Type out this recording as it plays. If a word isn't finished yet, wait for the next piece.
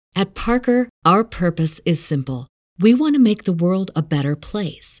At Parker, our purpose is simple. We want to make the world a better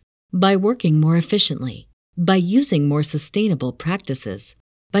place by working more efficiently, by using more sustainable practices,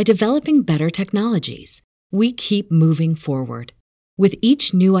 by developing better technologies. We keep moving forward. With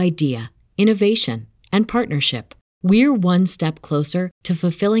each new idea, innovation, and partnership, we're one step closer to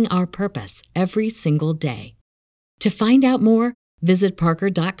fulfilling our purpose every single day. To find out more, visit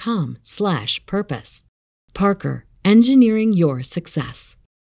parker.com/purpose. Parker, engineering your success.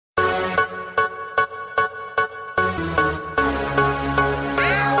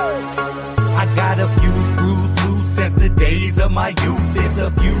 I got a few screws loose since the days of my youth. It's a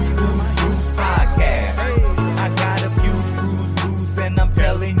few screws loose podcast. I got a few screws loose and I'm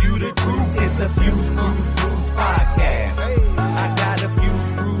telling you the truth. It's a few screws loose podcast. I got a few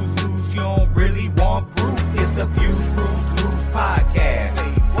screws loose, you don't really want proof. It's a few screws loose podcast.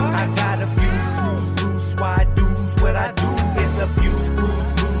 I got a few screws loose, why I do's what I do. It's a few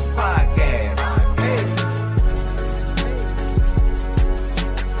screws loose podcast.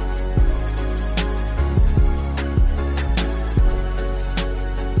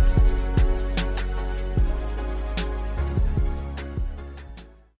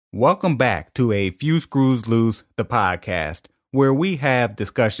 Welcome back to A Few Screws Loose, the podcast, where we have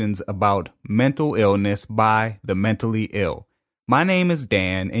discussions about mental illness by the mentally ill. My name is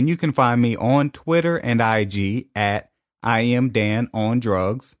Dan, and you can find me on Twitter and IG at I am Dan on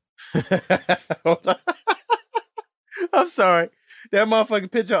drugs. Hold on. I'm sorry. That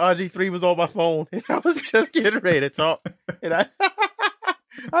motherfucking picture of RG3 was on my phone, and I was just getting ready to talk. And I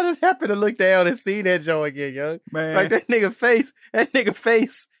just happened to look down and see that joint again, young. Man. Like that nigga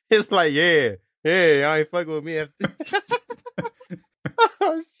face is like, yeah, y'all ain't fucking with me after.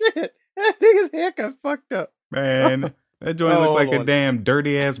 Oh, shit. That nigga's haircut fucked up. Man, that joint looked like a on. damn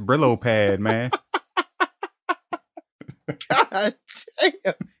dirty-ass Brillo pad, man. God damn.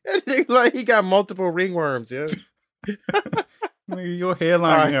 That nigga like he got multiple ringworms, yo. Nigga, your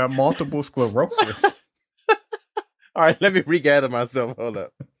hairline All right. got multiple sclerosis. All right, let me regather myself. Hold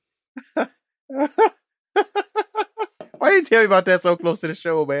up. Why you tell me about that so close to the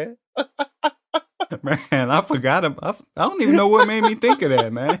show, man? Man, I forgot him. I don't even know what made me think of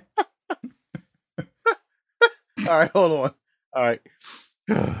that, man. All right, hold on. All right.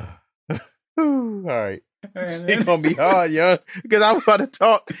 All right. Man, It's gonna be hard, young, because I was about to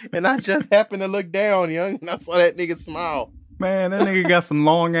talk and I just happened to look down, young, and I saw that nigga smile. man, that nigga got some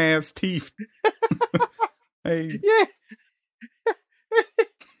long ass teeth. Hey, Yeah.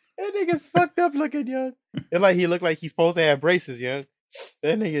 That nigga's fucked up looking, young. It like he looked like he's supposed to have braces, young.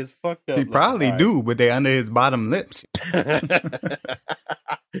 That nigga is fucked up. he looking. probably All right. do, but they under his bottom lips. That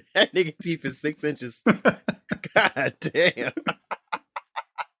nigga teeth is 6 inches. God damn.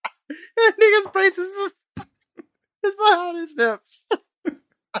 That nigga's braces is behind his hips.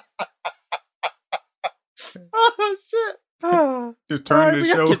 Oh shit. Just turn the we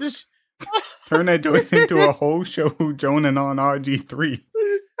gotta show, get this- turn that joint into a whole show joining on RG3.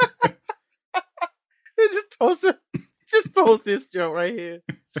 Just post this joke right here.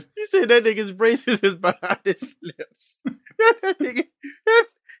 You said that nigga's braces is behind his lips. that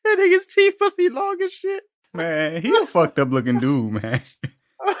nigga's teeth must be long as shit. Man, he a fucked up looking dude, man.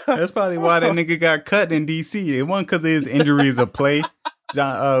 That's probably why that nigga got cut in DC. It wasn't because of his injuries of play.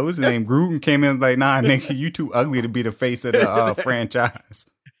 John, what's his name? Gruden came in and was like, nah, nigga, you too ugly to be the face of the franchise.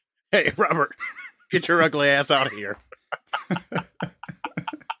 Hey, Robert, get your ugly ass out of here.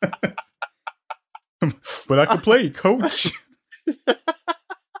 But I can play, coach.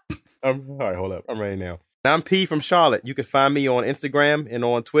 All right, hold up. I'm ready now. I'm P from Charlotte. You can find me on Instagram and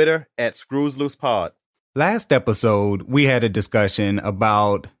on Twitter at ScrewsLoosePod. Last episode, we had a discussion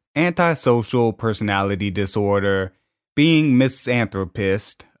about antisocial personality disorder, being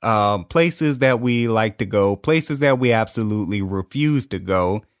misanthropist, places that we like to go, places that we absolutely refuse to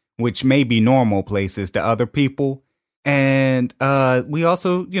go, which may be normal places to other people. And we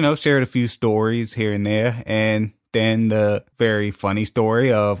also, shared a few stories here and there. And then the very funny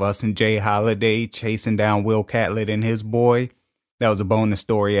story of us and Jay Holiday chasing down Will Catlett and his boy. That was a bonus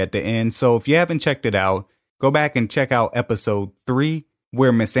story at the end. So if you haven't checked it out, go back and check out episode 3.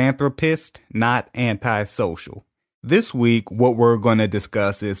 We're misanthropist, not antisocial. This week, what we're going to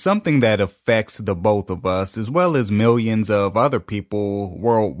discuss is something that affects the both of us, as well as millions of other people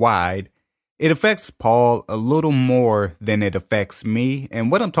worldwide. It affects Paul a little more than it affects me,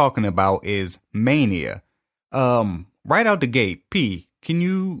 and what I'm talking about is mania. Right out the gate, P, can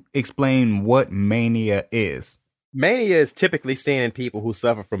you explain what mania is? Mania is typically seen in people who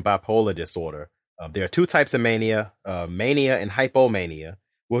suffer from bipolar disorder. There are two types of mania, mania and hypomania.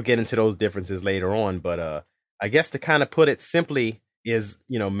 We'll get into those differences later on, but I guess to kind of put it simply, is,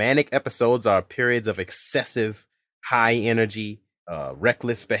 manic episodes are periods of excessive high energy,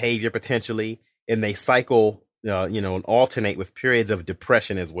 reckless behavior potentially, and they cycle, and alternate with periods of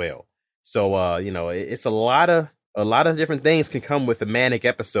depression as well. So, it's a lot of different things can come with a manic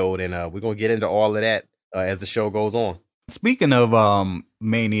episode, and we're gonna get into all of that as the show goes on. Speaking of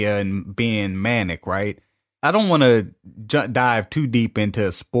mania and being manic, right? I don't want to dive too deep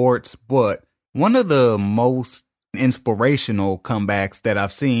into sports, but one of the most inspirational comebacks that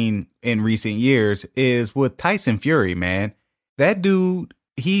I've seen in recent years is with Tyson Fury, man. That dude,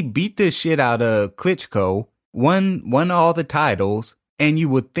 he beat the shit out of Klitschko, won all the titles, and you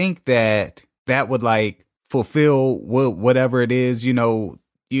would think that would like fulfill whatever it is, you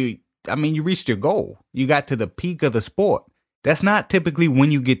reached your goal. You got to the peak of the sport. That's not typically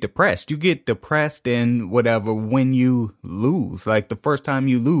when you get depressed. You get depressed and whatever when you lose. Like the first time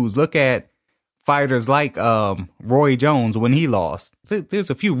you lose, look at fighters like Roy Jones when he lost.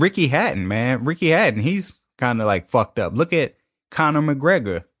 There's a few. Ricky Hatton, man. Ricky Hatton, he's kind of like fucked up. Look at Conor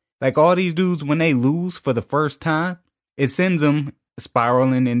McGregor. Like all these dudes, when they lose for the first time, it sends them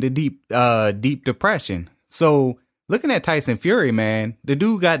spiraling into deep depression. So looking at Tyson Fury, man, the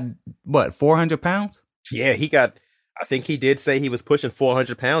dude got, what, 400 pounds? Yeah, I think he did say he was pushing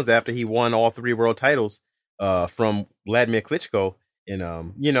 400 pounds after he won all 3 world titles from Vladimir Klitschko.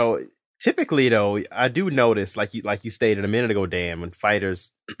 And, typically, though, I do notice, like you stated a minute ago, Dan, when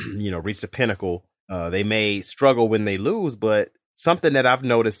fighters, reach the pinnacle, they may struggle when they lose. But something that I've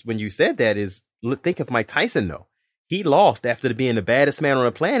noticed when you said that is, think of Mike Tyson, though. He lost after being the baddest man on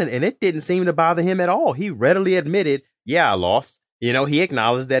the planet, and it didn't seem to bother him at all. He readily admitted, yeah, I lost. He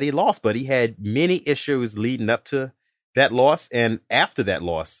acknowledged that he lost, but he had many issues leading up to that loss and after that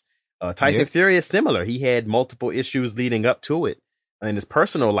loss. Tyson Fury is similar. He had multiple issues leading up to it in his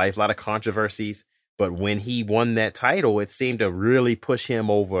personal life, a lot of controversies. But when he won that title, it seemed to really push him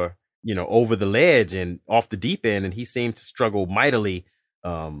over the ledge and off the deep end. And he seemed to struggle mightily,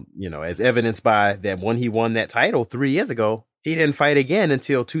 as evidenced by that when he won that title 3 years ago, he didn't fight again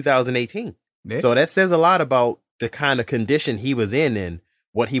until 2018. Yeah. So that says a lot about the kind of condition he was in and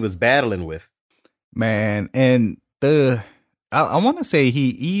what he was battling with. Man, and I want to say he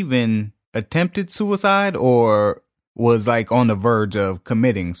even attempted suicide or was like on the verge of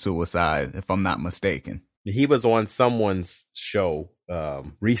committing suicide, if I'm not mistaken. He was on someone's show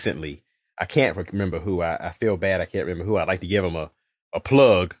recently. I can't remember who. I feel bad. I can't remember who. I'd like to give him a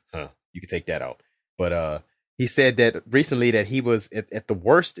plug. You can take that out. But he said that recently that he was at the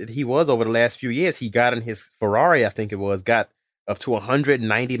worst that he was over the last few years. He got in his Ferrari, I think it was, got up to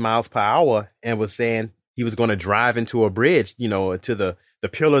 190 miles per hour and was saying he was going to drive into a bridge, to the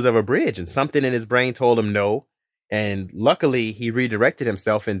pillars of a bridge. And something in his brain told him no. And luckily, he redirected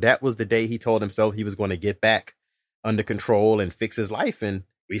himself. And that was the day he told himself he was going to get back under control and fix his life. And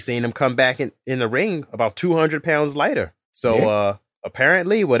we seen him come back in the ring about 200 pounds lighter. So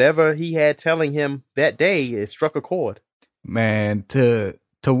apparently, whatever he had telling him that day, it struck a chord. Man, to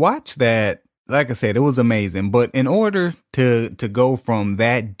watch that, like I said, it was amazing. But in order to go from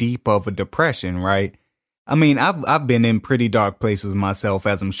that deep of a depression, right? I mean, I've been in pretty dark places myself,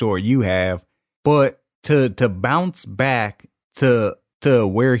 as I'm sure you have. But to bounce back to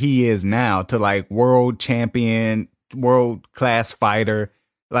where he is now, to like world champion, world class fighter,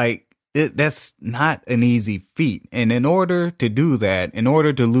 like that's not an easy feat. And in order to do that, in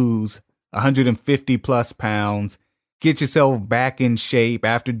order to lose 150 plus pounds, get yourself back in shape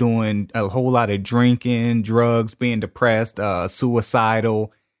after doing a whole lot of drinking, drugs, being depressed,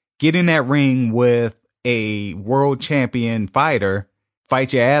 suicidal, get in that ring with a world champion fighter,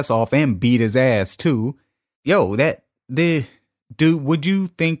 fight your ass off and beat his ass too. Yo, dude, would you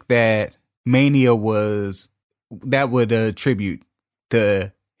think that Mania would attribute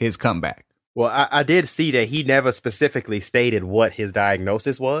to his comeback? Well, I did see that he never specifically stated what his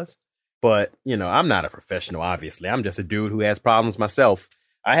diagnosis was, but I'm not a professional, obviously. I'm just a dude who has problems myself.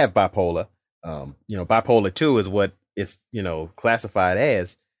 I have bipolar. Bipolar 2 is what is, classified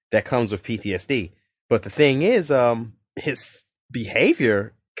as. That comes with PTSD. But the thing is, his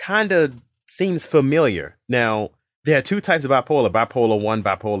behavior kind of seems familiar. Now, there are 2 types of bipolar: bipolar 1,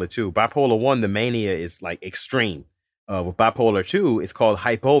 bipolar 2. Bipolar 1, the mania is like extreme. With bipolar 2, it's called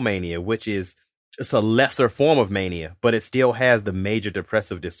hypomania, which is just a lesser form of mania, but it still has the major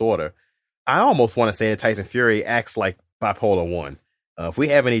depressive disorder. I almost want to say that Tyson Fury acts like bipolar 1. If we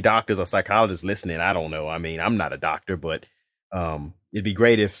have any doctors or psychologists listening, I don't know. I mean, I'm not a doctor, but it'd be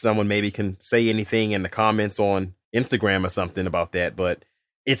great if someone maybe can say anything in the comments on Instagram or something about that. But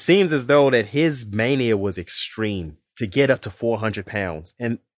it seems as though that his mania was extreme to get up to 400 pounds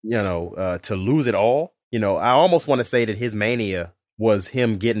and, to lose it all. I almost want to say that his mania was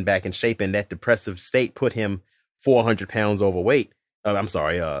him getting back in shape, and that depressive state put him 400 pounds overweight.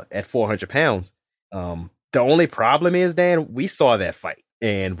 At 400 pounds. The only problem is, Dan, we saw that fight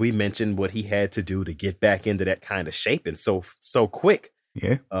and we mentioned what he had to do to get back into that kind of shape, and so quick.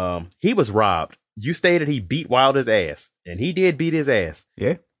 Yeah. He was robbed. You stated he beat Wilder's ass, and he did beat his ass.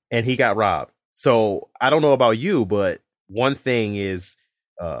 Yeah. And he got robbed. So I don't know about you, but one thing is,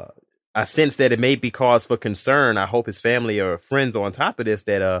 I sense that it may be cause for concern. I hope his family or friends are on top of this,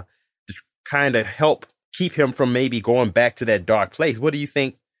 that to kind of help keep him from maybe going back to that dark place. What do you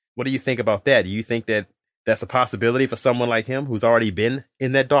think? What do you think about that? Do you think that that's a possibility for someone like him who's already been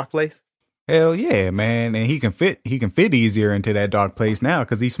in that dark place? Hell yeah, man. And he can fit easier into that dark place now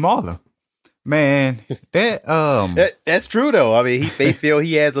because he's smaller. Man, that's true though. I mean, they feel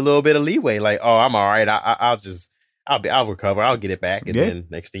he has a little bit of leeway. Like, oh, I'm all right. I'll recover. I'll get it back. And then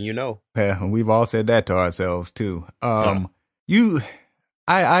next thing you know, yeah, we've all said that to ourselves too.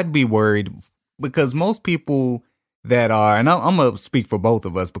 I'd be worried because most people that are, and I'm gonna speak for both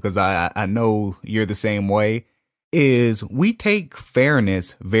of us because I know you're the same way, is we take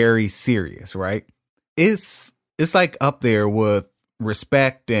fairness very serious, right? It's like up there with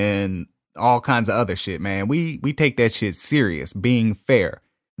respect and all kinds of other shit, man. We take that shit serious, being fair.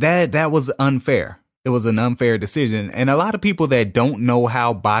 That was unfair. It was an unfair decision. And a lot of people that don't know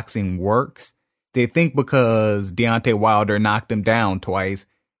how boxing works, they think because Deontay Wilder knocked him down twice.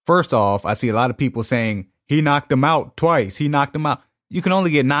 First off, I see a lot of people saying he knocked him out twice. He knocked him out. You can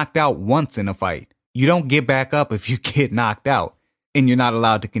only get knocked out once in a fight. You don't get back up if you get knocked out, and you're not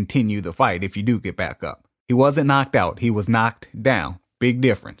allowed to continue the fight if you do get back up. He wasn't knocked out. He was knocked down. Big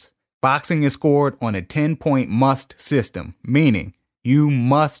difference. Boxing is scored on a 10-point must system, meaning you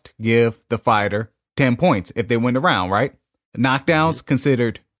must give the fighter 10 points if they win the round, right? Knockdowns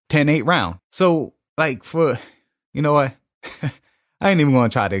considered 10-8 round. So, like, you know what? I ain't even going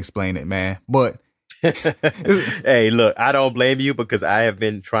to try to explain it, man. But hey, look, I don't blame you because I have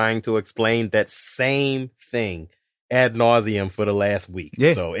been trying to explain that same thing ad nauseum for the last week.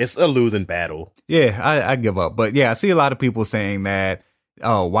 Yeah. So it's a losing battle. Yeah, I give up. But yeah, I see a lot of people saying that,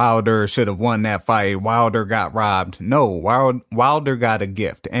 oh, Wilder should have won that fight. Wilder got robbed. No, Wilder got a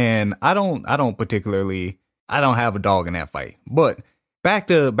gift. And I don't have a dog in that fight. But back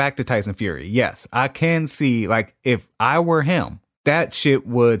to Tyson Fury. Yes, I can see, like, if I were him, that shit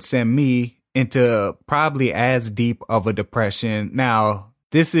would send me into probably as deep of a depression. Now,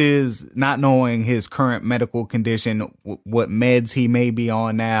 this is not knowing his current medical condition, what meds he may be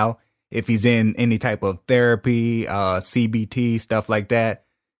on now, if he's in any type of therapy, CBT, stuff like that.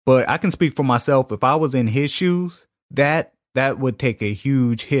 But I can speak for myself. If I was in his shoes, that would take a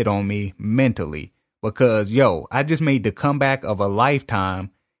huge hit on me mentally because, I just made the comeback of a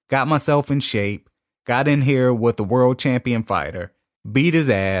lifetime, got myself in shape, got in here with the world champion fighter, beat his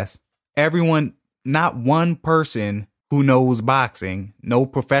ass. Everyone, not one person who knows boxing, no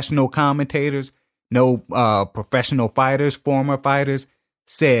professional commentators, no professional fighters, former fighters,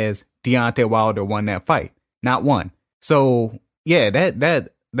 says Deontay Wilder won that fight. Not one. So, yeah,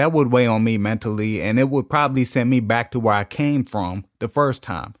 that would weigh on me mentally, and it would probably send me back to where I came from the first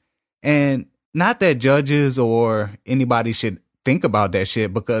time. And not that judges or anybody should think about that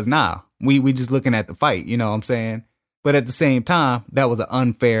shit because, we just looking at the fight, you know what I'm saying? But at the same time, that was an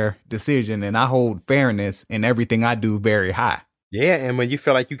unfair decision, and I hold fairness in everything I do very high. Yeah, and when you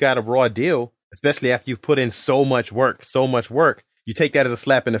feel like you got a raw deal, especially after you've put in so much work, you take that as a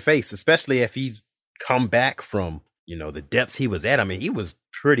slap in the face, especially if he's come back from, the depths he was at. I mean, he was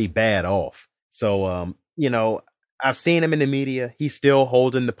pretty bad off. So, I've seen him in the media. He's still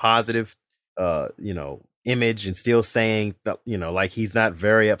holding the positive, image and still saying that, like he's not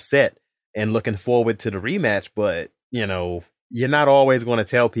very upset and looking forward to the rematch. But, you're not always going to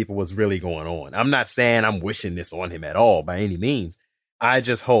tell people what's really going on. I'm not saying I'm wishing this on him at all by any means. I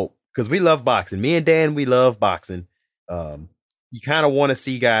just hope, because we love boxing. Me and Dan, we love boxing. You kind of want to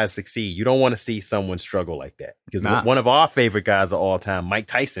see guys succeed. You don't want to see someone struggle like that. Because one of our favorite guys of all time, Mike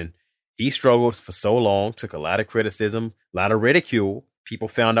Tyson, he struggled for so long, took a lot of criticism, a lot of ridicule. People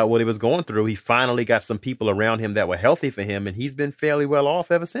found out what he was going through. He finally got some people around him that were healthy for him, and he's been fairly well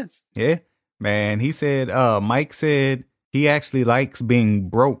off ever since. Yeah, man. He said, Mike said he actually likes being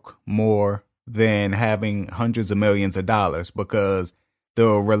broke more than having hundreds of millions of dollars because the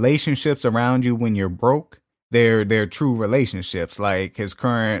relationships around you when you're broke, they're true relationships. Like his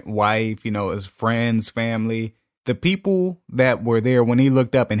current wife, his friends, family, the people that were there when he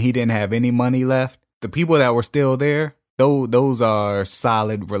looked up and he didn't have any money left, the people that were still there, those are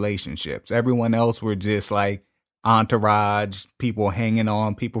solid relationships. Everyone else were just like entourage, people hanging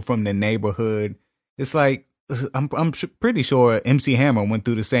on, people from the neighborhood. It's like pretty sure MC Hammer went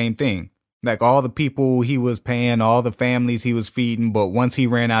through the same thing. Like all the people he was paying, all the families he was feeding, but once he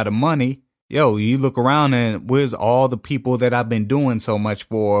ran out of money, yo, you look around and where's all the people that I've been doing so much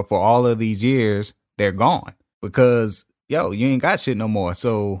for all of these years? They're gone because, yo, you ain't got shit no more.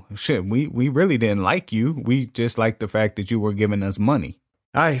 So shit, we really didn't like you. We just liked the fact that you were giving us money.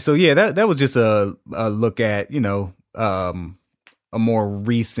 All right. So yeah, that was just a look at, a more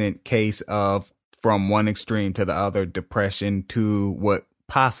recent case of from one extreme to the other, depression to what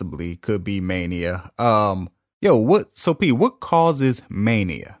possibly could be mania. What causes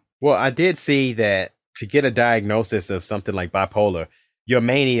mania? Well, I did see that to get a diagnosis of something like bipolar, your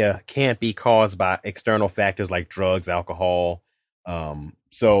mania can't be caused by external factors like drugs, alcohol.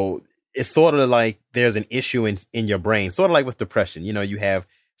 So it's sort of like there's an issue in your brain, sort of like with depression. You have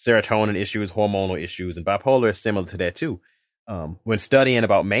serotonin issues, hormonal issues, and bipolar is similar to that too. When studying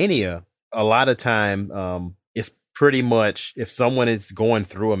about mania, a lot of time it's pretty much if someone is going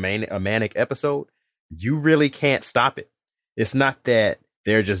through a manic episode, you really can't stop it. It's not that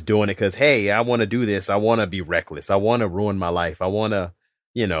they're just doing it because, hey, I want to do this. I want to be reckless. I want to ruin my life. I want to,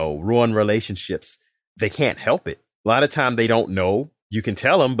 ruin relationships. They can't help it. A lot of time they don't know. You can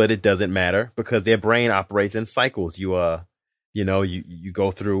tell them, but it doesn't matter because their brain operates in cycles. You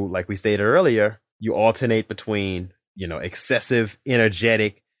go through, like we stated earlier, you alternate between, excessive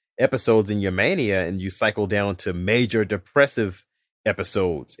energetic episodes in your mania and you cycle down to major depressive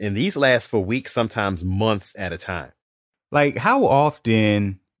episodes. And these last for weeks, sometimes months at a time. Like, how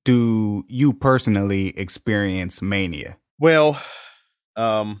often do you personally experience mania? Well,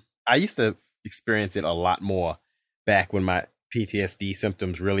 I used to experience it a lot more back when my PTSD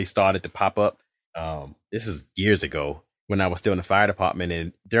symptoms really started to pop up. This is years ago when I was still in the fire department.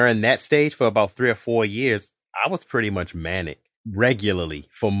 And during that stage for about 3 or 4 years, I was pretty much manic regularly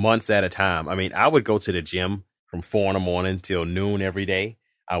for months at a time. I mean, I would go to the gym from 4 a.m. till noon every day.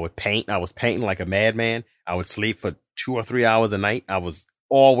 I would paint. I was painting like a madman. I would sleep for 2 or 3 hours a night. I was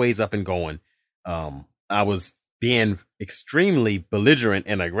always up and going. I was being extremely belligerent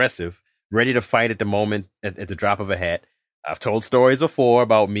and aggressive, ready to fight at the moment, at the drop of a hat. I've told stories before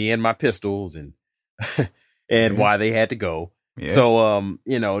about me and my pistols and and why they had to go. Yeah. So,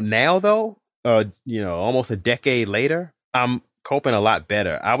 now though, almost a decade later, I'm coping a lot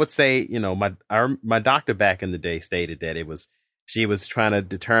better. I would say, my doctor back in the day stated that she was trying to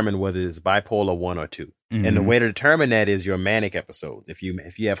determine whether it's bipolar 1 or 2. Mm-hmm. And the way to determine that is your manic episodes. If you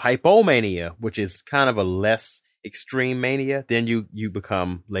have hypomania, which is kind of a less extreme mania, then you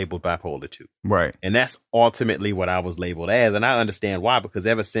become labeled bipolar 2. Right. And that's ultimately what I was labeled as. And I understand why, because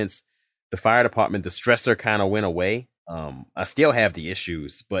ever since the fire department, the stressor kind of went away. I still have the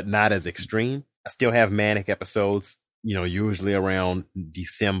issues, but not as extreme. I still have manic episodes, usually around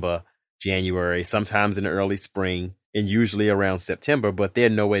December, January, sometimes in the early spring, and usually around September, but they're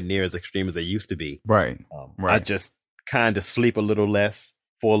nowhere near as extreme as they used to be. Right. I just kind of sleep a little less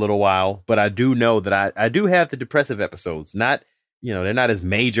for a little while, but I do know that I do have the depressive episodes. Not, they're not as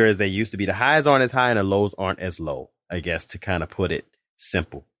major as they used to be. The highs aren't as high and the lows aren't as low, I guess, to kind of put it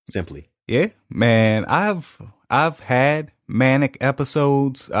simply. Yeah, man, I've had manic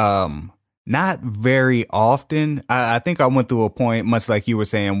episodes, not very often. I think I went through a point, much like you were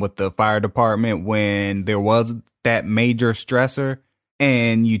saying with the fire department, when there was that major stressor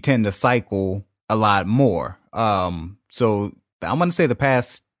and you tend to cycle a lot more. So I'm going to say the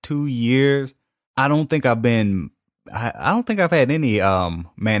past 2 years, I don't think I've had any,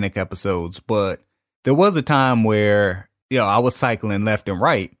 manic episodes, but there was a time where, I was cycling left and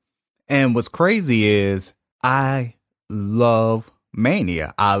right. And what's crazy is I love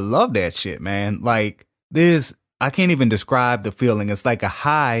mania. I love that shit, man. Like this, I can't even describe the feeling. It's like a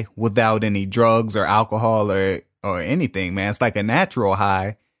high without any drugs or alcohol or anything, man. It's like a natural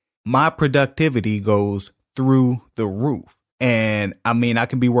high. My productivity goes through the roof. And I mean, I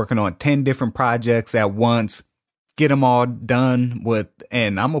can be working on 10 different projects at once, get them all done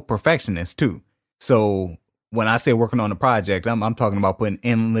and I'm a perfectionist too. So when I say working on a project, I'm talking about putting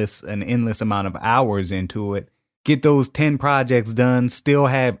an endless amount of hours into it. Get those 10 projects done, still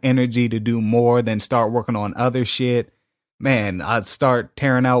have energy to do more, then start working on other shit. Man, I'd start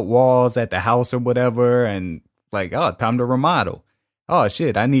tearing out walls at the house or whatever and like, oh, time to remodel. Oh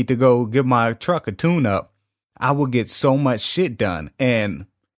shit, I need to go give my truck a tune up. I would get so much shit done. And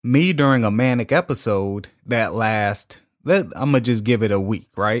me during a manic episode I'm going to just give it a week,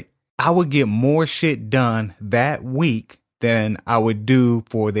 right? I would get more shit done that week than I would do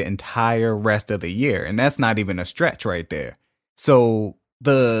for the entire rest of the year. And that's not even a stretch right there. So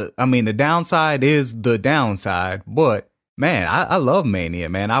the downside is the downside, but man, I love mania,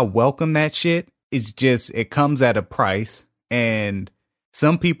 man. I welcome that shit. it's just, it comes at a price, and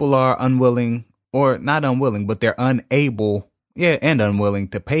some people are unwilling, or not unwilling, but they're unable, and unwilling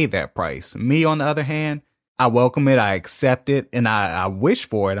to pay that price. Me, on the other hand, I welcome it, I accept it, and I wish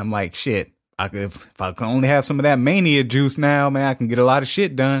for it. I'm like, shit, if I can only have some of that Mania juice now, man, I can get a lot of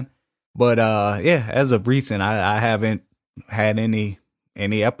shit done. But as of recent, I haven't had any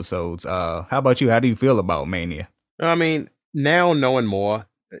episodes. How about you? How do you feel about Mania? I mean, now knowing more,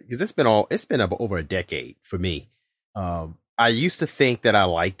 because it's been over a decade for me. I used to think that I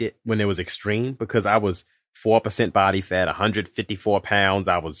liked it when it was extreme because I was 4% body fat, 154 pounds.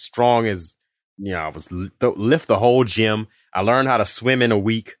 I was strong as, I was lift the whole gym. I learned how to swim in a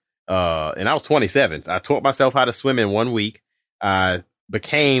week. And I was 27. I taught myself how to swim in 1 week. I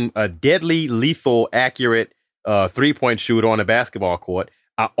became a deadly, lethal, accurate 3-point shooter on a basketball court.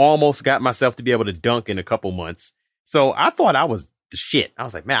 I almost got myself to be able to dunk in a couple months. So I thought I was the shit. I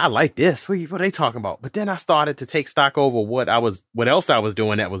was like, man, I like this. What are they talking about? But then I started to take stock over what else I was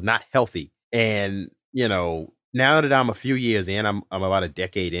doing that was not healthy. And, now that I'm a few years in, I'm about a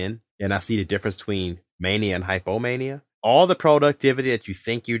decade in, and I see the difference between mania and hypomania. All the productivity that you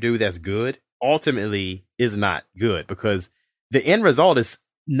think you do that's good ultimately is not good, because the end result is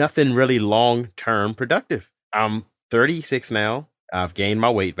nothing really long-term productive. I'm 36 now. I've gained my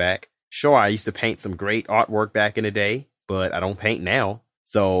weight back. Sure, I used to paint some great artwork back in the day, but I don't paint now.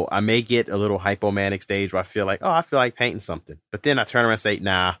 So I may get a little hypomanic stage where I feel like painting something. But then I turn around and say,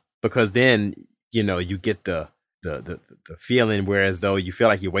 nah, because then, you get the feeling where as though you feel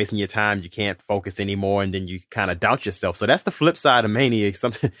like you're wasting your time, you can't focus anymore, and then you kind of doubt yourself. So that's the flip side of mania.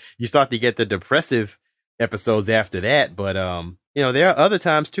 Something you start to get the depressive episodes after that. But there are other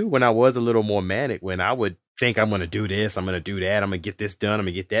times too when I was a little more manic, when I would think I'm going to do this, I'm going to do that, I'm going to get this done, I'm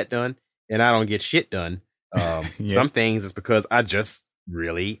going to get that done, and I don't get shit done. Some things is because I just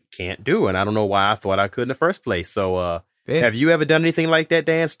really can't do, and I don't know why I thought I could in the first place. So have you ever done anything like that,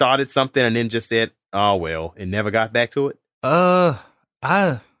 Dan? Started something and then just said, oh well, and never got back to it?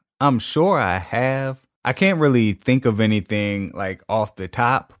 I'm sure I have. I can't really think of anything like off the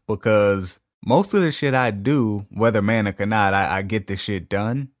top, because most of the shit I do, whether manic or not, I get the shit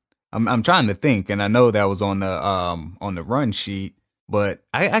done. I'm trying to think, and I know that was on the run sheet, but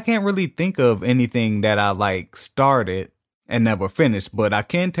I can't really think of anything that I started and never finished. But I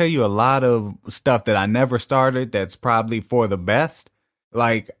can tell you a lot of stuff that I never started that's probably for the best.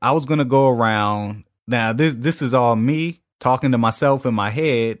 Like, I was gonna go around. Now this is all me talking to myself in my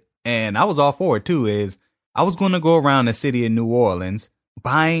head, and I was all for it too. Is I was gonna go around the city of New Orleans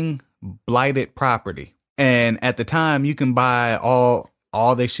buying blighted property, and at the time you can buy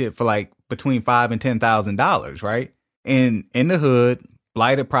all this shit for between $5,000 and $10,000, right? In the hood,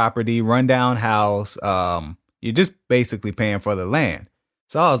 blighted property, rundown house. You're just basically paying for the land.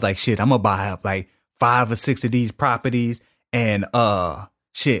 So I was like, shit, I'm gonna buy up 5 or 6 of these properties, and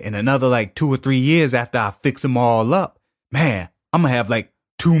in another 2 or 3 years after I fix them all up, man, I'm gonna have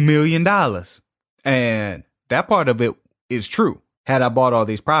 $2 million. And that part of it is true, had I bought all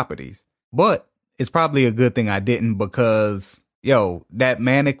these properties. But it's probably a good thing I didn't, because that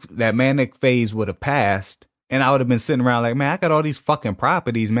manic phase would have passed, and I would have been sitting around like, man, I got all these fucking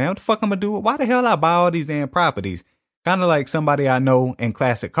properties, man. What the fuck I'm gonna do? Why the hell I buy all these damn properties? Kind of like somebody I know in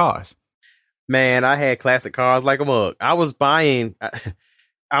classic cars. Man, I had classic cars like a mug. I was buying.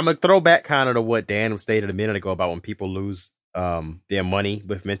 I'm a throwback kind of to what Dan stated a minute ago about when people lose their money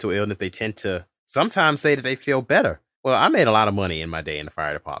with mental illness. They tend to sometimes say that they feel better. Well, I made a lot of money in my day in the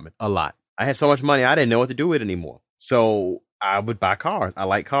fire department. A lot. I had so much money, I didn't know what to do with it anymore. So I would buy cars. I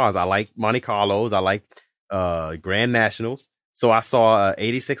like cars. I like Monte Carlos. I like Grand Nationals. So I saw a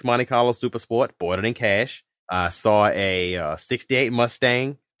 86 Monte Carlo Super Sport, bought it in cash. I saw a 68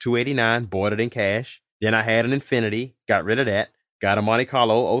 Mustang 289, bought it in cash. Then I had an Infinity, got rid of that. Got a Monte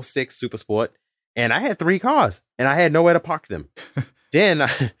Carlo 06 Super Sport. And I had 3 cars, and I had nowhere to park them. Then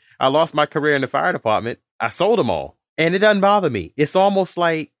I lost my career in the fire department. I sold them all, and it doesn't bother me. It's almost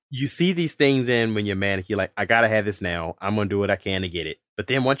like you see these things in when you're manic. You're like, I got to have this now. I'm going to do what I can to get it. But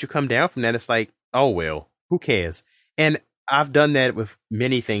then once you come down from that, it's like, oh, well, who cares? And I've done that with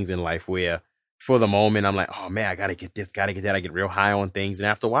many things in life where for the moment, I'm like, oh, man, I got to get this, got to get that. I get real high on things. And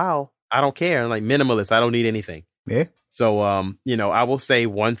after a while, I don't care. I'm like minimalist. I don't need anything. Yeah. So, I will say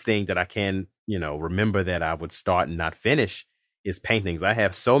one thing that I can, remember that I would start and not finish is paintings. I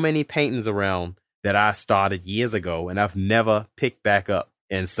have so many paintings around that I started years ago, and I've never picked back up.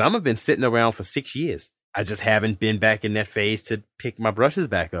 And some have been sitting around for 6 years. I just haven't been back in that phase to pick my brushes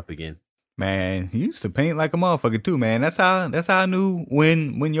back up again. Man, you used to paint like a motherfucker too, man. That's how I knew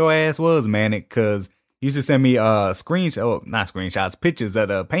when your ass was manic, because you used to send me not screenshots, pictures of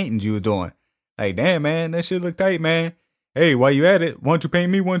the paintings you were doing. Like, damn, man, that shit look tight, man. Hey, while you at it, why don't you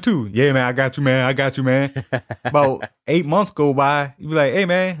paint me one too? Yeah, man, I got you, man. I got you, man. About 8 months go by, you be like, hey,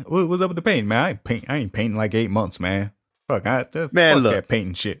 man, what's up with the painting, man? I ain't painting like 8 months, man. Fuck Look, that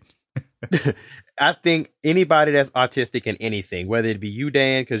painting shit. I think anybody that's artistic in anything, whether it be you,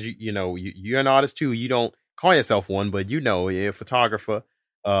 Dan, because you're an artist too. You don't call yourself one, but you're a photographer.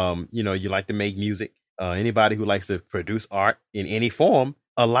 You like to make music. Anybody who likes to produce art in any form,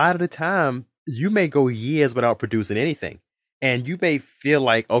 a lot of the time you may go years without producing anything, and you may feel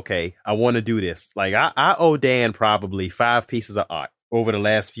like, okay, I want to do this. Like I owe Dan probably 5 pieces of art over the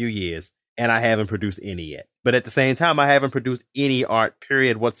last few years, and I haven't produced any yet. But at the same time, I haven't produced any art,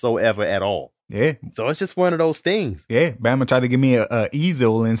 period, whatsoever at all. Yeah. So it's just one of those things. Yeah. Bama tried to give me a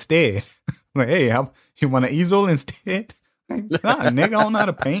easel instead. Like, hey, you want an easel instead? Like, nah, nigga, I don't know how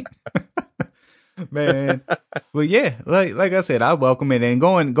to paint. Man. But yeah, like I said, I welcome it. And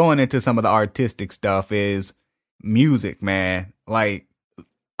going into some of the artistic stuff is music, man. Like,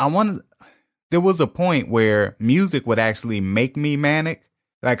 there was a point where music would actually make me manic.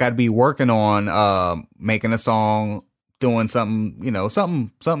 Like, I'd be working on making a song, doing something,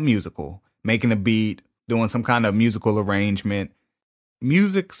 something musical, making a beat, doing some kind of musical arrangement.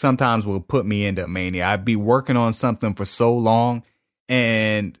 Music sometimes will put me into mania. I'd be working on something for so long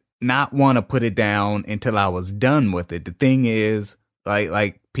and not want to put it down until I was done with it. The thing is,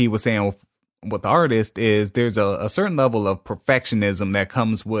 like P was saying with artists, is there's a certain level of perfectionism that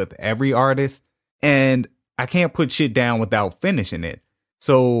comes with every artist, and I can't put shit down without finishing it.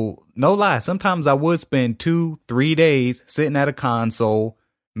 So no lie, sometimes I would spend 2-3 days sitting at a console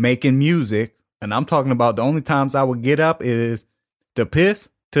making music, and I'm talking about the only times I would get up is to piss,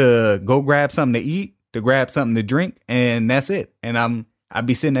 to go grab something to eat, to grab something to drink, and that's it. And I'd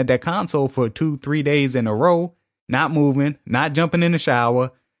be sitting at that console for 2-3 days in a row, not moving, not jumping in the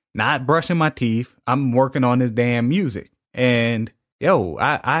shower, not brushing my teeth. I'm working on this damn music. And yo,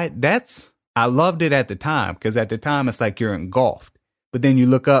 I loved it at the time, because at the time it's like you're engulfed. But then you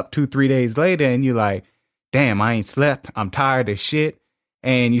look up 2-3 days later and you're like, damn, I ain't slept. I'm tired as shit.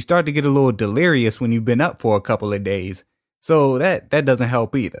 And you start to get a little delirious when you've been up for a couple of days. So that doesn't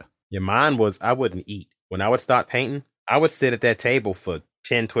help either. Your mind was, I wouldn't eat. When I would start painting, I would sit at that table for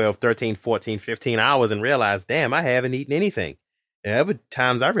 10, 12, 13, 14, 15 hours and realize, damn, I haven't eaten anything. And other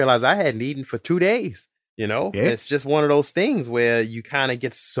times I realized I hadn't eaten for 2 days. Yeah. It's just one of those things where you kind of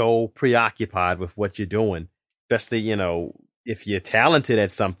get so preoccupied with what you're doing, especially, if you're talented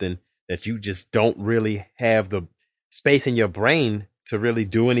at something, that you just don't really have the space in your brain to really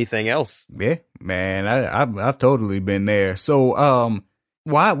do anything else. Yeah, man, I've totally been there. So,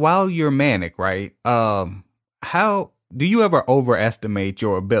 while you're manic, right? How do you ever overestimate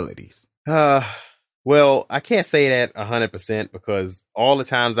your abilities? Well, I can't say that 100% because all the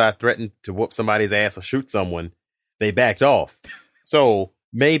times I threatened to whoop somebody's ass or shoot someone, they backed off. So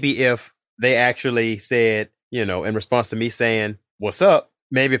maybe if they actually said, in response to me saying, what's up?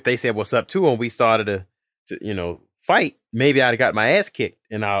 Maybe if they said, what's up too, and we started to fight, maybe I'd have got my ass kicked.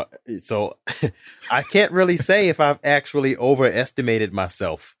 So I can't really say if I've actually overestimated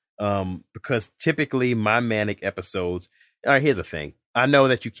myself. Because typically my manic episodes, all right, here's the thing. I know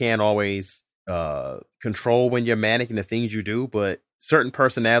that you can't always control when you're manic and the things you do, but certain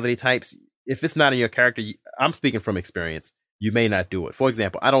personality types, if it's not in your character, I'm speaking from experience, you may not do it. For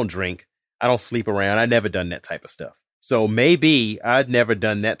example, I don't drink. I don't sleep around. I never done that type of stuff. So maybe I'd never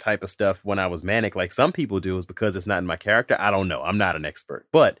done that type of stuff when I was manic, like some people do, is because it's not in my character. I don't know. I'm not an expert,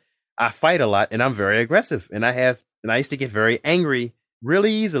 but I fight a lot and I'm very aggressive, and I used to get very angry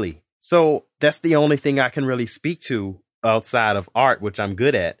really easily. So that's the only thing I can really speak to outside of art, which I'm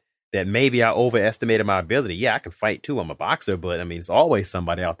good at, that maybe I overestimated my ability. Yeah, I can fight too. I'm a boxer, but I mean, it's always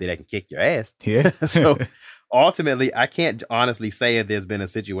somebody out there that can kick your ass. Yeah. So ultimately, I can't honestly say if there's been a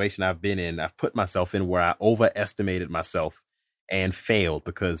situation I've put myself in where I overestimated myself and failed,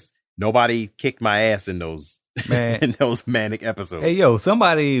 because nobody kicked my ass in those in those manic episodes. Hey, yo,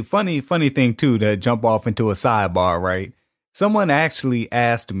 somebody, funny thing too, to jump off into a sidebar, right? Someone actually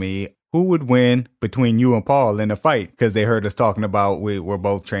asked me who would win between you and Paul in a fight, because they heard us talking about we're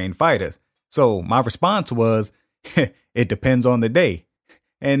both trained fighters. So my response was, it depends on the day.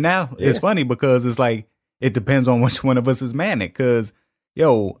 And now it's funny because it's like, it depends on which one of us is manic. Because,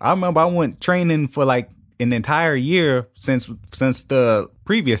 yo, I remember I went training for like an entire year since the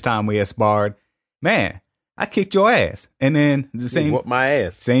previous time we had sparred. Man, I kicked your ass. And then the same, whooped my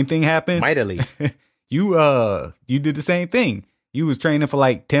ass. Same thing happened. Mightily. You did the same thing. You was training for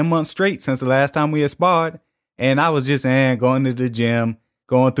like 10 months straight since the last time we had sparred. And I was just going to the gym,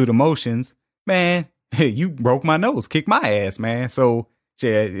 going through the motions. Man, you broke my nose, kicked my ass, man. So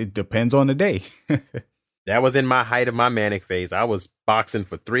Shit, it depends on the day. That was in my height of my manic phase. I was boxing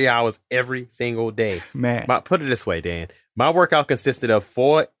for 3 hours every single day. Man. Put it this way, Dan. My workout consisted of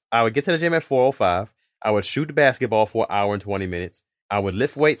I would get to the gym at 4:05. I would shoot the basketball for an hour and 20 minutes. I would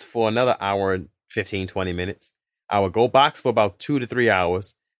lift weights for another hour and 15, 20 minutes. I would go box for about 2 to 3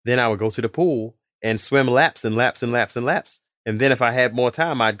 hours. Then I would go to the pool and swim laps and laps and laps and laps. And then if I had more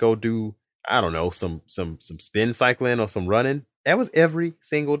time, I'd go do, I don't know, some spin cycling or some running. That was every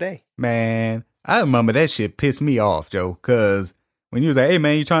single day. Man, I remember that shit pissed me off, Joe, because when you was like, hey,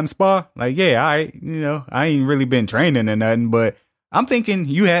 man, you trying to spar? Like, yeah, I ain't really been training or nothing, but I'm thinking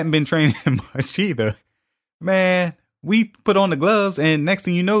you hadn't been training much either. Man, we put on the gloves, and next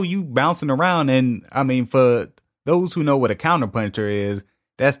thing you know, you bouncing around. And, I mean, for those who know what a counterpuncher is,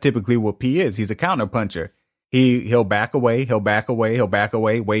 that's typically what P is. He's a counterpuncher. He'll back away,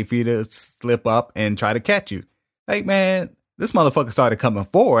 wait for you to slip up and try to catch you. Like, man, this motherfucker started coming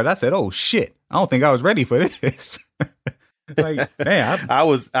forward. I said, oh, shit. I don't think I was ready for this. Like, man, I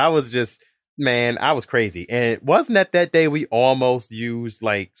was crazy. And wasn't that day we almost used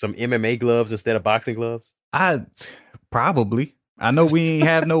like some MMA gloves instead of boxing gloves? Probably. I know we ain't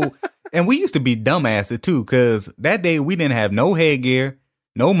have no, and we used to be dumbasses too, because that day we didn't have no headgear,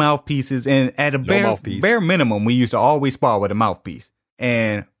 no mouthpieces, and at a bare minimum, we used to always spar with a mouthpiece.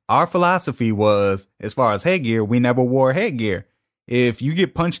 And our philosophy was, as far as headgear, we never wore headgear. If you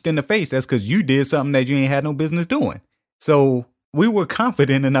get punched in the face, that's because you did something that you ain't had no business doing. So we were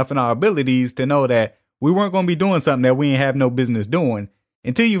confident enough in our abilities to know that we weren't going to be doing something that we ain't have no business doing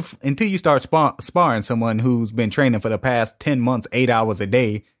until you start sparring someone who's been training for the past 10 months, 8 hours a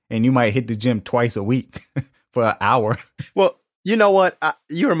day, and you might hit the gym twice a week for an hour. Well, you know what?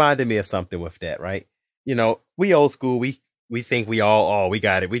 You reminded me of something with that, right? You know, we old school. We think we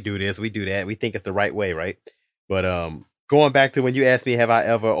got it. We do this, we do that. We think it's the right way, right? But going back to when you asked me, have I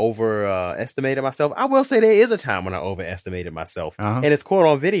ever overestimated myself? I will say there is a time when I overestimated myself. And it's caught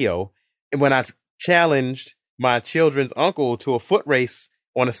on video. And when I challenged my children's uncle to a foot race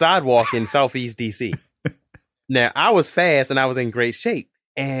on a sidewalk in Southeast DC. Now, I was fast and I was in great shape.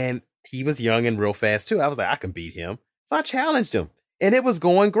 And he was young and real fast too. I was like, I can beat him. So I challenged him. And it was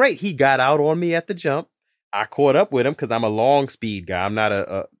going great. He got out on me at the jump. I caught up with him because I'm a long speed guy. I'm not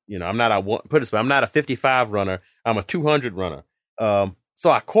I'm not a 55 runner. I'm a 200 runner.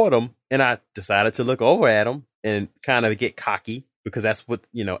 So I caught him and I decided to look over at him and kind of get cocky because that's what,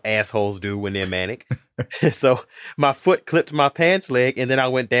 assholes do when they're manic. So my foot clipped my pants leg and then I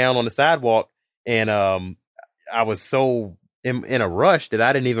went down on the sidewalk and I was so in a rush that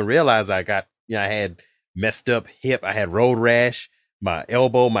I didn't even realize I had messed up hip. I had road rash, my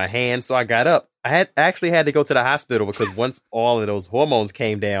elbow, my hand. So I got up. I actually had to go to the hospital because once all of those hormones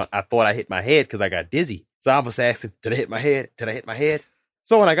came down, I thought I hit my head because I got dizzy. So I was asking, did I hit my head? Did I hit my head?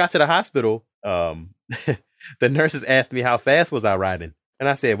 So when I got to the hospital, the nurses asked me how fast was I riding? And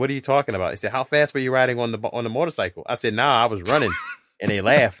I said, what are you talking about? They said, how fast were you riding on the motorcycle? I said, I was running. And they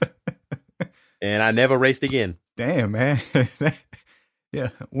laughed. And I never raced again. Damn, man. Yeah.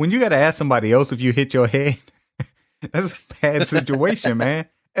 When you got to ask somebody else if you hit your head, that's a bad situation, man.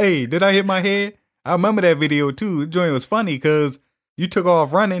 Hey, did I hit my head? I remember that video too. The joint was funny because you took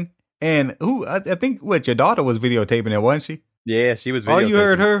off running and I think your daughter was videotaping it, wasn't she? Yeah, she was videotaping. All you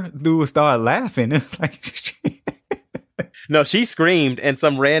heard her do was start laughing. It's like, no, she screamed and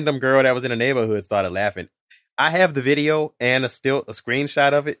some random girl that was in the neighborhood started laughing. I have the video and a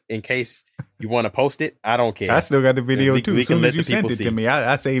screenshot of it in case you want to post it. I don't care. I still got the video too. As soon as you sent it to me,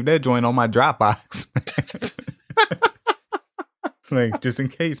 I saved that joint on my Dropbox. Like, just in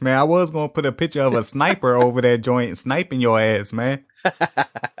case, man. I was going to put a picture of a sniper over that joint sniping your ass, man.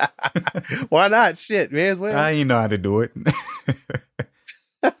 Why not? Shit, man. Well. I ain't know how to do it.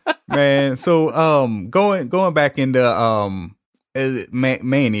 Man, so going back into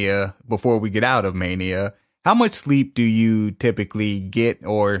Mania before we get out of Mania, how much sleep do you typically get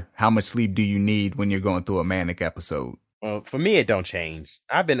or how much sleep do you need when you're going through a manic episode? Well, for me, it don't change.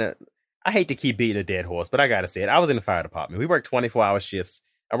 I hate to keep beating a dead horse, but I got to say it. I was in the fire department. We worked 24-hour shifts.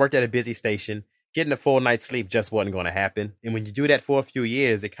 I worked at a busy station. Getting a full night's sleep just wasn't going to happen. And when you do that for a few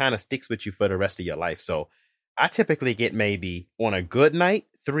years, it kind of sticks with you for the rest of your life. So I typically get maybe on a good night,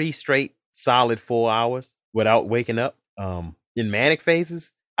 3 straight solid 4 hours without waking up. In manic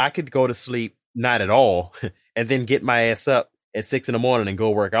phases, I could go to sleep not at all and then get my ass up at 6 a.m. and go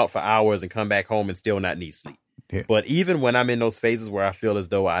work out for hours and come back home and still not need sleep. Yeah. But even when I'm in those phases where I feel as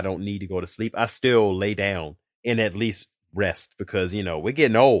though I don't need to go to sleep, I still lay down and at least rest because, you know, we're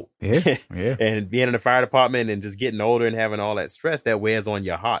getting old. Yeah. Yeah. And being in the fire department and just getting older and having all that stress that wears on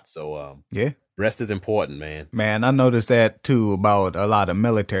your heart. So, yeah. Rest is important, man. Man, I noticed that too about a lot of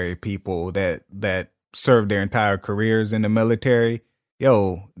military people that serve their entire careers in the military.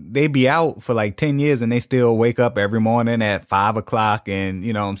 Yo, they be out for like 10 years and they still wake up every morning at 5 o'clock and,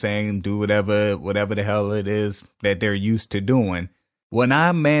 you know what I'm saying, do whatever the hell it is that they're used to doing. When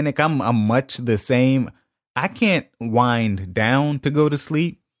I'm manic, I'm much the same. I can't wind down to go to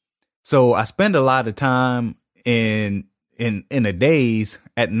sleep. So I spend a lot of time in the days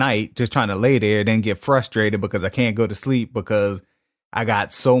at night just trying to lay there, then get frustrated because I can't go to sleep because I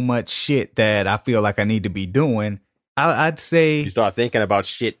got so much shit that I feel like I need to be doing. I'd say you start thinking about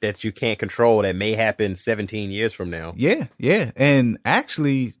shit that you can't control that may happen 17 years from now. Yeah. And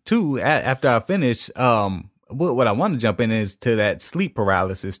actually, too, after I finish, what I want to jump in is to that sleep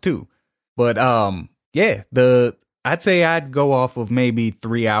paralysis too. But yeah, I'd say I'd go off of maybe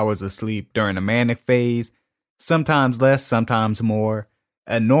 3 hours of sleep during the manic phase, sometimes less, sometimes more.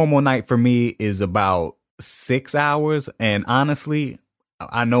 A normal night for me is about 6 hours, and honestly,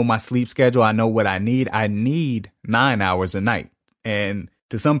 I know my sleep schedule. I know what I need. I need 9 hours a night. And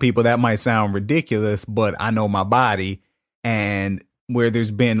to some people that might sound ridiculous, but I know my body. And where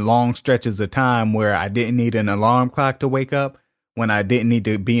there's been long stretches of time where I didn't need an alarm clock to wake up, when I didn't need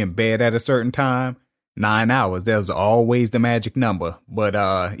to be in bed at a certain time, 9 hours. That was always the magic number. But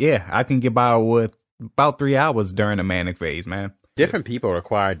yeah, I can get by with about 3 hours during the manic phase, man. Different people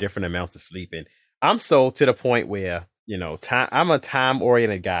require different amounts of sleep. And I'm so to the point where, you know, I'm a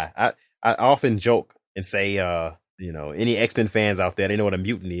time-oriented guy. I often joke and say, you know, any X-Men fans out there, they know what a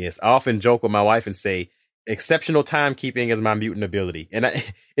mutant is. I often joke with my wife and say, exceptional timekeeping is my mutant ability. And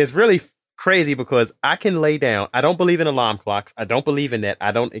it's really crazy because I can lay down. I don't believe in alarm clocks. I don't believe in that.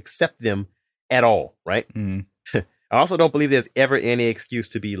 I don't accept them at all, right? Mm. I also don't believe there's ever any excuse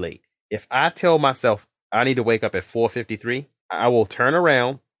to be late. If I tell myself I need to wake up at 4:53, I will turn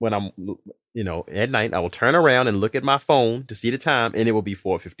around when I'm, you know, at night, I will turn around and look at my phone to see the time, and it will be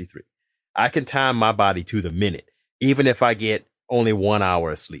 4:53. I can time my body to the minute, even if I get only 1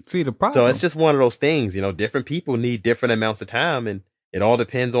 hour of sleep. See the problem. So it's just one of those things, you know, different people need different amounts of time, and it all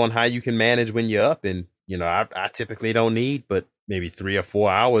depends on how you can manage when you're up. And, you know, I typically don't need but maybe 3 or 4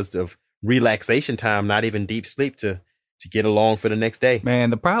 hours of relaxation time, not even deep sleep to get along for the next day.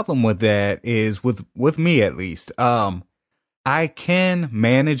 Man, the problem with that is with me at least. I can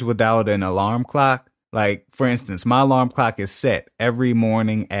manage without an alarm clock. Like, for instance, my alarm clock is set every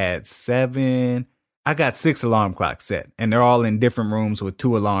morning at 7. I got 6 alarm clocks set, and they're all in different rooms with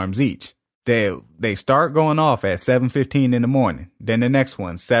 2 alarms each. They start going off at 7:15 in the morning. Then the next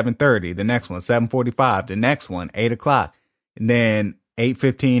one, 7:30. The next one, 7:45. The next one, 8 o'clock. And then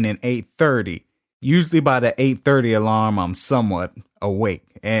 8:15 and 8:30. Usually by the 8:30 alarm, I'm somewhat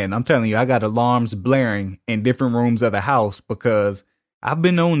awake. And I'm telling you, I got alarms blaring in different rooms of the house because I've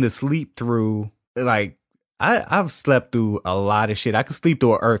been known to sleep through, like, I've slept through a lot of shit. I can sleep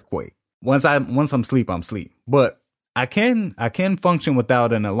through an earthquake. Once I'm asleep, I'm asleep. But I can function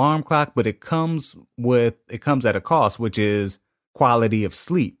without an alarm clock, but it comes at a cost, which is quality of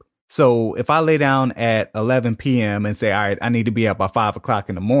sleep. So if I lay down at 11 p.m. and say, all right, I need to be up by 5 o'clock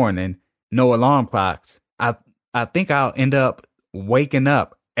in the morning, no alarm clocks, I think I'll end up waking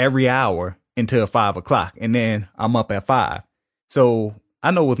up every hour until 5 o'clock, and then I'm up at 5. So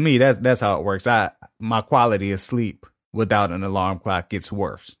I know with me, that's how it works. My quality of sleep without an alarm clock gets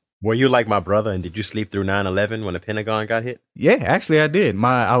worse. Were you like my brother, and did you sleep through 9/11 when the Pentagon got hit? Yeah, actually I did.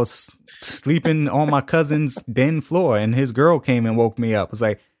 I was sleeping on my cousin's den floor, and his girl came and woke me up. It was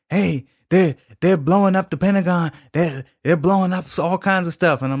like, hey, they're blowing up the Pentagon. They're blowing up all kinds of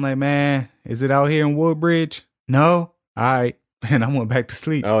stuff. And I'm like, man, is it out here in Woodbridge? No? All right. And I went back to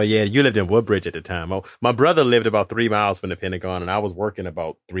sleep. Oh, yeah. You lived in Woodbridge at the time. Oh, my brother lived about 3 miles from the Pentagon, and I was working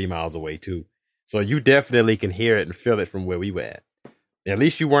about 3 miles away, too. So you definitely can hear it and feel it from where we were at. At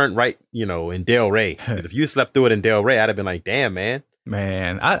least you weren't right, you know, in Del Rey. Because if you slept through it in Del Rey, I'd have been like, damn, man.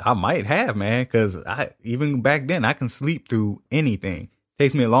 Man, I might have, man, because even back then, I can sleep through anything.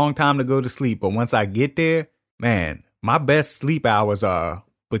 Takes me a long time to go to sleep, but once I get there, man, my best sleep hours are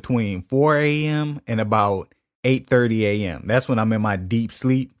between 4 a.m. and about 8:30 a.m. That's when I'm in my deep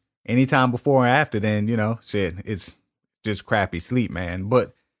sleep. Anytime before or after, then, you know, shit, it's just crappy sleep, man.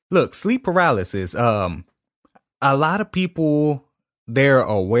 But look, sleep paralysis, a lot of people, they're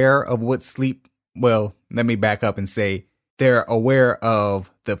aware of what sleep, well, let me back up and say they're aware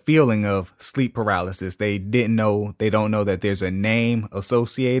of the feeling of sleep paralysis. They don't know that there's a name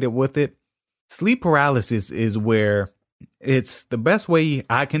associated with it. Sleep paralysis is where It's the best way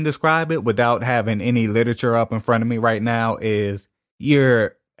I can describe it without having any literature up in front of me right now is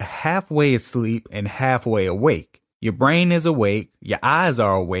you're halfway asleep and halfway awake. Your brain is awake. Your eyes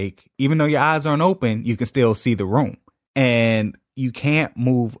are awake. Even though your eyes aren't open, you can still see the room. And you can't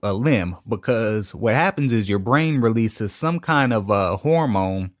move a limb because what happens is your brain releases some kind of a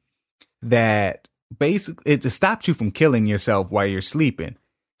hormone that basically it stops you from killing yourself while you're sleeping.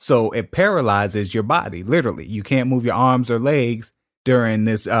 So it paralyzes your body. Literally, you can't move your arms or legs during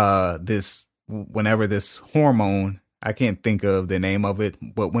this whenever this hormone, I can't think of the name of it,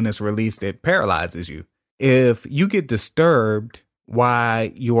 but when it's released, it paralyzes you. If you get disturbed while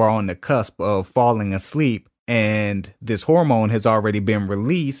you are on the cusp of falling asleep and this hormone has already been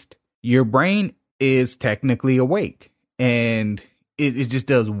released, your brain is technically awake and it just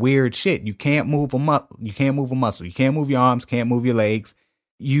does weird shit. You can't move a muscle. You can't move your arms, can't move your legs.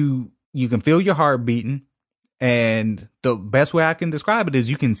 You can feel your heart beating. And the best way I can describe it is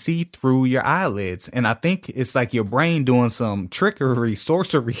you can see through your eyelids. And I think it's like your brain doing some trickery,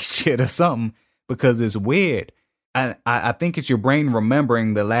 sorcery shit or something because it's weird. I think it's your brain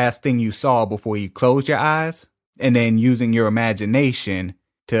remembering the last thing you saw before you close your eyes and then using your imagination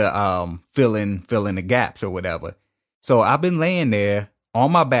to fill in the gaps or whatever. So I've been laying there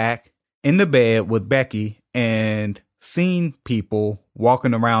on my back in the bed with Becky and seen people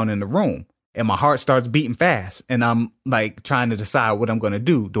walking around in the room. And my heart starts beating fast. And I'm like trying to decide what I'm going to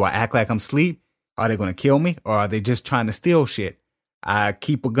do. Do I act like I'm asleep? Are they going to kill me? Or are they just trying to steal shit? I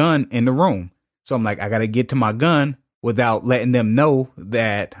keep a gun in the room. So I'm like, I got to get to my gun without letting them know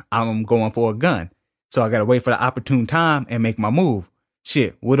that I'm going for a gun. So I got to wait for the opportune time and make my move.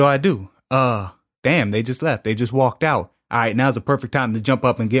 Shit, what do? Damn, they just left. They just walked out. All right, now's the perfect time to jump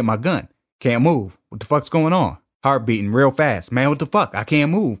up and get my gun. Can't move. What the fuck's going on? Heart beating real fast. Man, what the fuck? I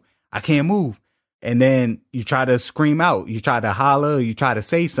can't move. And then you try to scream out. You try to holler. You try to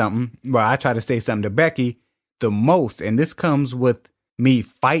say something. Well, I try to say something to Becky. The most, and this comes with me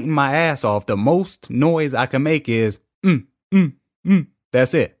fighting my ass off, the most noise I can make is,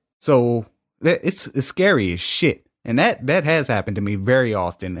 That's it. So it's scary as shit. And that has happened to me very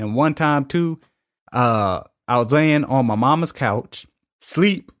often. And one time too, I was laying on my mama's couch,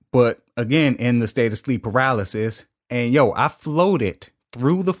 sleep, but again, in the state of sleep paralysis. And I floated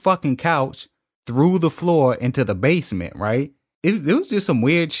through the fucking couch, through the floor into the basement, right? It was just some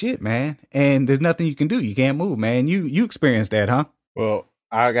weird shit, man. And there's nothing you can do. You can't move, man. You experienced that, huh? Well,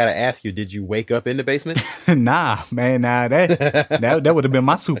 I gotta ask you, did you wake up in the basement? Nah, man, that would have been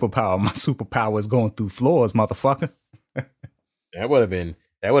my superpower. My superpower is going through floors, motherfucker. That would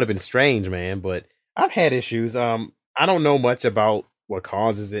have been strange, man. But I've had issues. I don't know much about what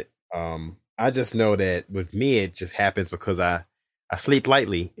causes it. I just know that with me, it just happens because I sleep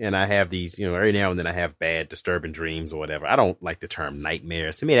lightly and I have these, every now and then I have bad, disturbing dreams or whatever. I don't like the term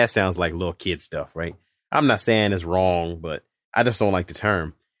nightmares. To me, that sounds like little kid stuff, right? I'm not saying it's wrong, but I just don't like the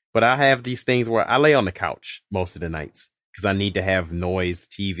term. But I have these things where I lay on the couch most of the nights because I need to have noise,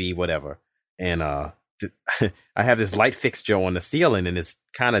 TV, whatever. And I have this light fixture on the ceiling and it's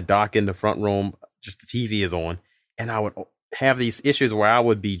kind of dark in the front room. Just the TV is on. And I would have these issues where I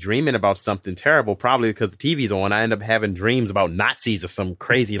would be dreaming about something terrible, probably because the TV's on. I end up having dreams about Nazis or some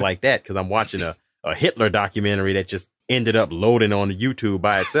crazy like that because I'm watching a Hitler documentary that just ended up loading on YouTube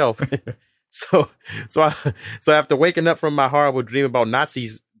by itself. So after waking up from my horrible dream about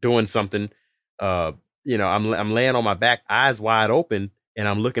Nazis doing something, I'm laying on my back, eyes wide open, and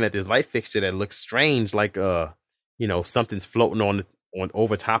I'm looking at this light fixture that looks strange, like something's floating on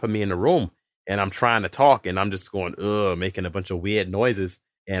over top of me in the room. And I'm trying to talk and I'm just going, making a bunch of weird noises.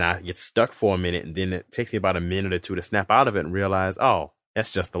 And I get stuck for a minute. And then it takes me about a minute or two to snap out of it and realize, oh,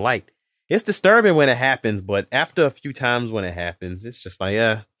 that's just the light. It's disturbing when it happens. But after a few times when it happens, it's just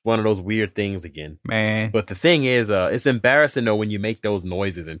like, one of those weird things again. Man. But the thing is, it's embarrassing, though, when you make those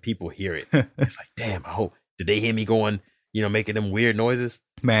noises and people hear it. It's like, damn, did they hear me going, making them weird noises?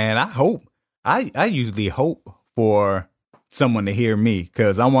 Man, I hope. I usually hope for someone to hear me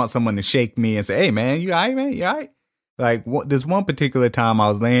because I want someone to shake me and say, hey, man, you all right, man? You all right? Like this one particular time I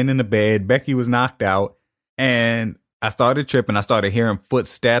was laying in the bed, Becky was knocked out and I started tripping. I started hearing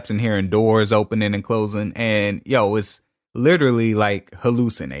footsteps and hearing doors opening and closing. And it's literally like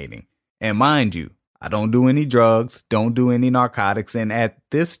hallucinating. And mind you, I don't do any drugs, don't do any narcotics. And at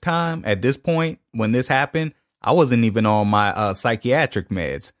this point, when this happened, I wasn't even on my psychiatric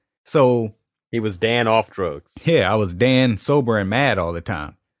meds. So he was Dan off drugs. Yeah, I was Dan sober and mad all the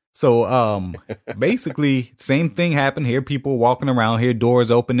time. So basically, same thing happened. Hear people walking around, hear doors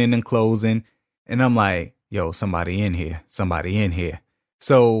opening and closing. And I'm like, somebody in here.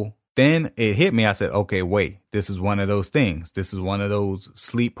 So Then it hit me. I said, okay, wait, this is one of those things. This is one of those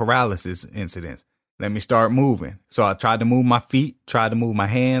sleep paralysis incidents. Let me start moving. So I tried to move my feet, tried to move my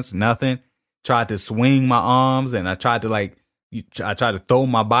hands, nothing. Tried to swing my arms, and I tried to I tried to throw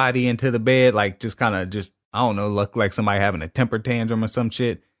my body into the bed, like just kind of I don't know, look like somebody having a temper tantrum or some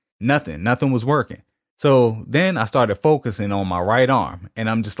shit. Nothing was working. So then I started focusing on my right arm, and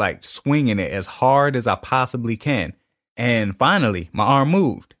I'm just like swinging it as hard as I possibly can. And finally, my arm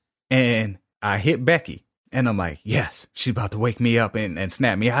moved, and I hit Becky, and I'm like, yes, she's about to wake me up and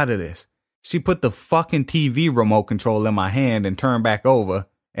snap me out of this. She put the fucking TV remote control in my hand and turned back over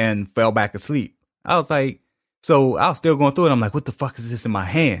and fell back asleep. I was like, so I was still going through it. I'm like, what the fuck is this in my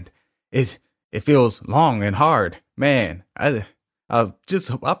hand? It feels long and hard, man. I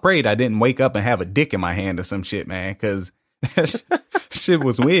prayed I didn't wake up and have a dick in my hand or some shit, man, because shit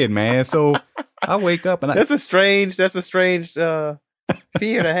was weird, man. So I wake up and that's a strange fear to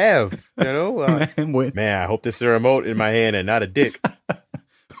have, you know. Man, I hope this is a remote in my hand and not a dick.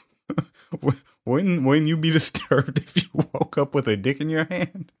 Wouldn't you be disturbed if you woke up with a dick in your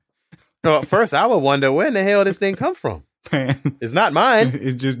hand? So at first, I would wonder where in the hell this thing come from. Man, it's not mine.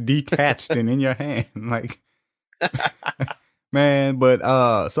 It's just detached and in your hand, like. Man,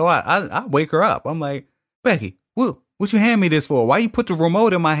 but so I wake her up. I'm like, Becky, what you hand me this for? Why you put the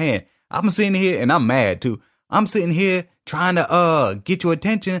remote in my hand? I'm sitting here and I'm mad too. I'm sitting here trying to get your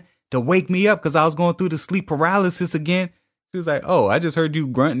attention to wake me up because I was going through the sleep paralysis again. She was like, oh, I just heard you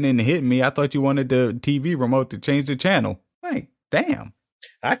grunting and hitting me. I thought you wanted the TV remote to change the channel. Like, damn.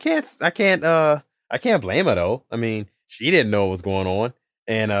 I can't blame her though. I mean, she didn't know what was going on.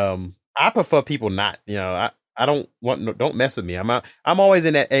 And I prefer people not, you know, I don't mess with me. I'm always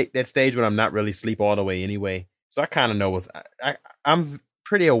in that stage when I'm not really asleep all the way anyway. So I kind of know I'm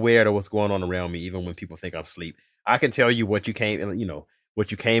pretty aware of what's going on around me, even when people think I'm asleep. I can tell you what you came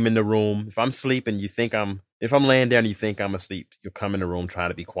in the room. If I'm sleeping, if I'm laying down and you think I'm asleep, you'll come in the room trying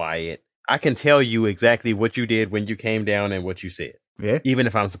to be quiet. I can tell you exactly what you did when you came down and what you said. Yeah. Even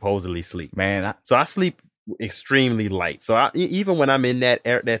if I'm supposedly asleep. Man. So I sleep extremely light. So even when I'm in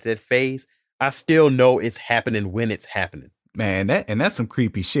that phase, I still know it's happening when it's happening. Man, that's some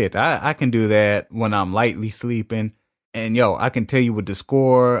creepy shit. I can do that when I'm lightly sleeping. And I can tell you what the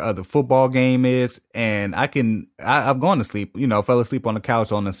score of the football game is. And I've gone to sleep, fell asleep on the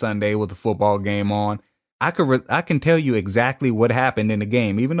couch on a Sunday with the football game on. I can tell you exactly what happened in the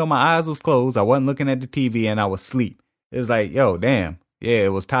game. Even though my eyes was closed, I wasn't looking at the TV and I was asleep. It was like, damn. Yeah,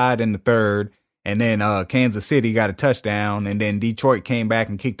 it was tied in the third. And then Kansas City got a touchdown. And then Detroit came back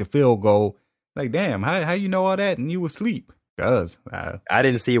and kicked a field goal. Like, damn, how you know all that and you was asleep? Cause I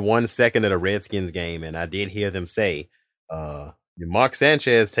didn't see 1 second of the Redskins game, and I did hear them say, Mark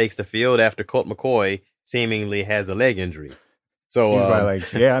Sanchez takes the field after Colt McCoy seemingly has a leg injury. So he's probably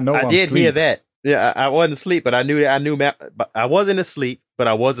like, yeah, I know. I did hear that. Yeah, I wasn't asleep, but I knew I wasn't asleep, but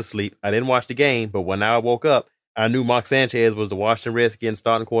I was asleep. I didn't watch the game, but when I woke up, I knew Mark Sanchez was the Washington Redskins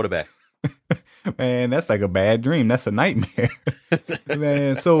starting quarterback. Man, that's like a bad dream. That's a nightmare.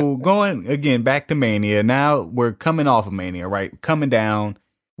 Man, so going again back to Mania. Now we're coming off of Mania, right? Coming down.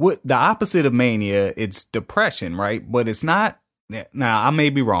 What the opposite of Mania? It's depression, right? But it's not. Now I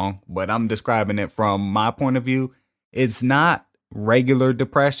may be wrong, but I'm describing it from my point of view. It's not regular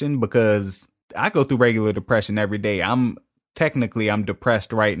depression because I go through regular depression every day. I'm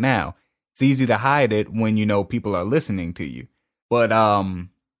depressed right now. It's easy to hide it when people are listening to you. But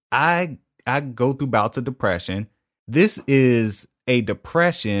I go through bouts of depression. This is a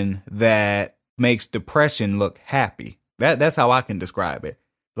depression that makes depression look happy. That's how I can describe it.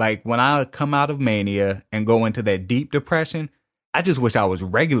 Like when I come out of Mania and go into that deep depression, I just wish I was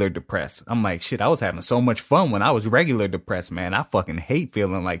regular depressed. I'm like, shit, I was having so much fun when I was regular depressed, man. I fucking hate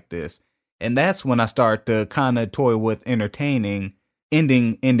feeling like this. And that's when I start to kind of toy with ending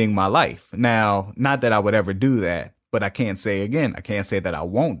my life. Now, not that I would ever do that. But I can't say that I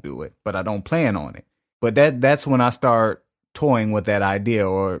won't do it, but I don't plan on it. But that's when I start toying with that idea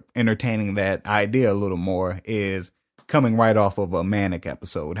or entertaining that idea a little more, is coming right off of a manic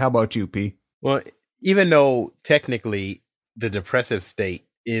episode. How about you, P? Well, even though technically the depressive state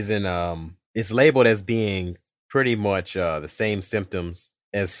isn't, it's labeled as being pretty much the same symptoms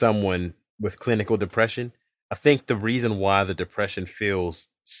as someone with clinical depression. I think the reason why the depression feels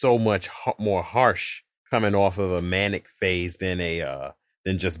so much more harsh coming off of a manic phase than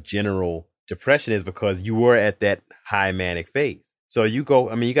just general depression is because you were at that high manic phase. So you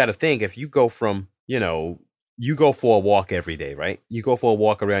got to think, if you go from, you go for a walk every day, right? You go for a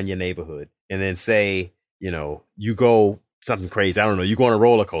walk around your neighborhood and then say, you go something crazy. I don't know. You go on a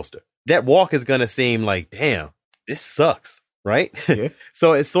roller coaster. That walk is going to seem like, damn, this sucks. right? Yeah.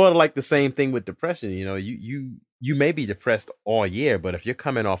 So it's sort of like the same thing with depression. You know, you may be depressed all year, but if you're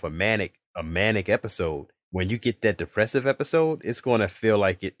coming off a manic episode, when you get that depressive episode, it's going to feel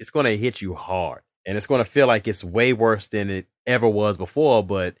like it's going to hit you hard, and it's going to feel like it's way worse than it ever was before.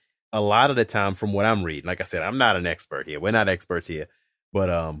 But a lot of the time, from what I'm reading, like I said, I'm not an expert here. We're not experts here,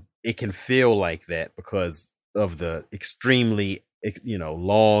 but it can feel like that because of the extremely,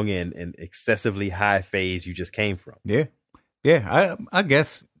 long and excessively high phase you just came from. Yeah. Yeah. I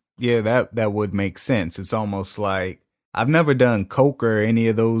guess, yeah, that would make sense. It's almost like I've never done coke or any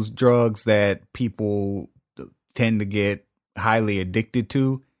of those drugs that people tend to get highly addicted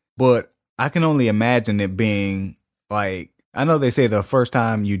to, but I can only imagine it being like, I know they say the first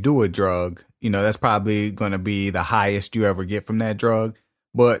time you do a drug, that's probably going to be the highest you ever get from that drug.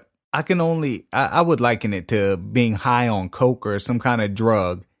 But I would liken it to being high on coke or some kind of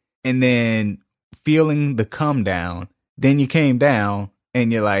drug and then feeling the come down. Then you came down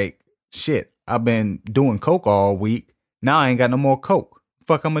and you're like, shit, I've been doing coke all week. Now I ain't got no more coke.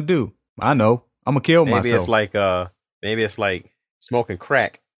 Fuck I'm gonna do? I know. I'm gonna kill myself. Maybe it's like smoking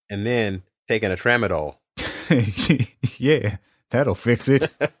crack and then taking a tramadol. Yeah, that'll fix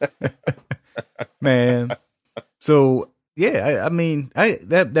it. Man. So yeah, I mean,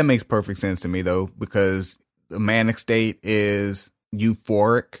 that makes perfect sense to me though, because the manic state is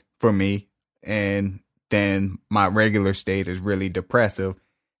euphoric for me, and then my regular state is really depressive.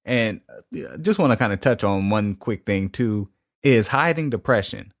 And just want to kind of touch on one quick thing too, is hiding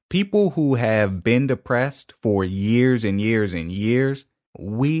depression. People who have been depressed for years and years and years,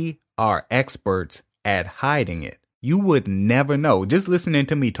 we are experts at hiding it. You would never know. Just listening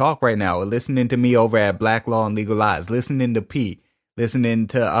to me talk right now, or listening to me over at Black Law and Legal Lies, listening to P, listening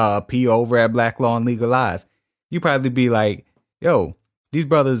to P over at Black Law and Legal Lies, you probably be like, yo, these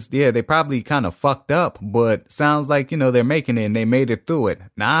brothers, yeah, they probably kind of fucked up, but sounds like, they're making it and they made it through it.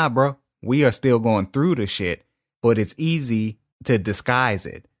 Nah, bro, we are still going through the shit, but it's easy to disguise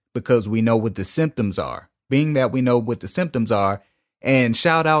it because we know what the symptoms are. Being that we know what the symptoms are, and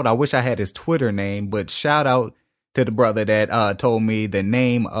shout out, I wish I had his Twitter name, but shout out to the brother that told me the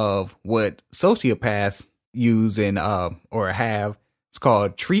name of what sociopaths use or have. It's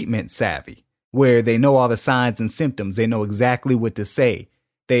called treatment savvy, where they know all the signs and symptoms. They know exactly what to say.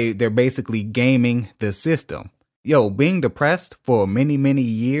 They're basically gaming the system. Yo, being depressed for many, many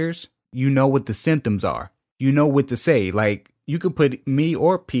years, you know what the symptoms are. You know what to say. Like, you could put me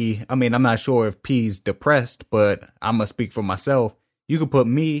or P. I mean, I'm not sure if P's depressed, but I'm going to speak for myself. You could put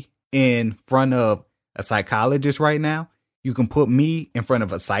me in front of a psychologist right now. You can put me in front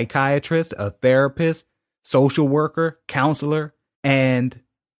of a psychiatrist, a therapist, social worker, counselor, and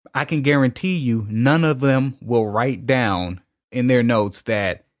I can guarantee you none of them will write down in their notes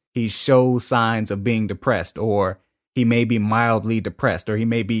that he shows signs of being depressed, or he may be mildly depressed, or he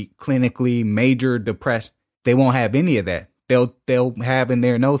may be clinically major depressed. They won't have any of that. They'll have in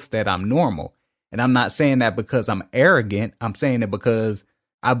their notes that I'm normal. And I'm not saying that because I'm arrogant. I'm saying it because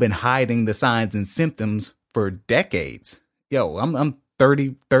I've been hiding the signs and symptoms for decades. Yo, I'm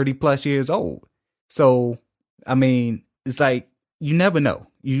 30 plus years old. So, I mean, it's like, you never know.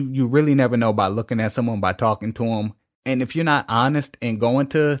 You really never know by looking at someone, by talking to them. And if you're not honest and going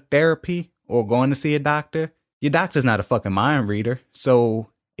to therapy or going to see a doctor, your doctor's not a fucking mind reader.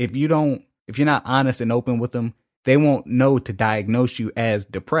 So if you're not honest and open with them, they won't know to diagnose you as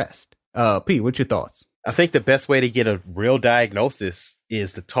depressed. P, what's your thoughts? I think the best way to get a real diagnosis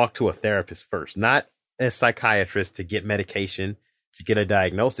is to talk to a therapist first, not a psychiatrist to get medication, to get a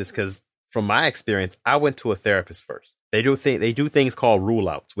diagnosis. Because from my experience, I went to a therapist first. They do things called rule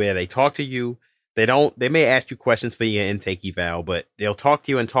outs where they talk to you. They may ask you questions for your intake eval, but they'll talk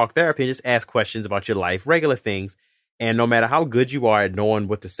to you and talk therapy and just ask questions about your life, regular things. And no matter how good you are at knowing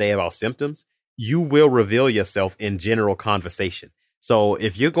what to say about symptoms, you will reveal yourself in general conversation. So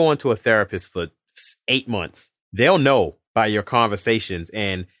if you're going to a therapist for 8 months, they'll know by your conversations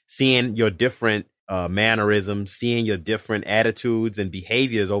and seeing your different mannerisms, seeing your different attitudes and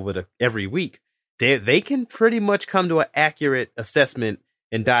behaviors over every week. They can pretty much come to an accurate assessment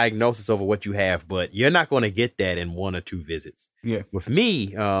and diagnosis over what you have, but you're not going to get that in 1 or 2 visits. Yeah. With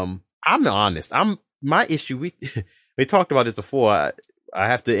me, I'm honest. My issue. We talked about this before. I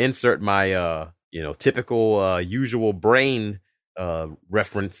have to insert my typical usual brain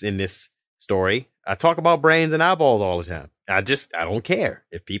reference in this story. I talk about brains and eyeballs all the time. I don't care.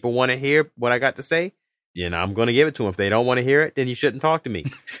 If people want to hear what I got to say, I'm going to give it to them. If they don't want to hear it, then you shouldn't talk to me.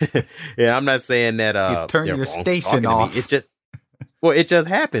 Yeah, I'm not saying that you turn your station off. It's just it just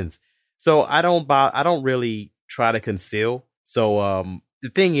happens. So I don't really try to conceal. So the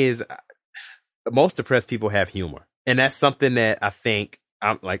thing is, most depressed people have humor. And that's something that I think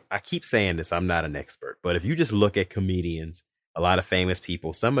I keep saying this, I'm not an expert, but if you just look at comedians, a lot of famous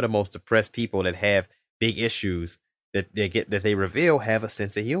people, some of the most depressed people that have big issues that they reveal have a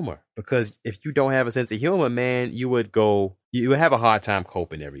sense of humor. Because if you don't have a sense of humor, man, you would have a hard time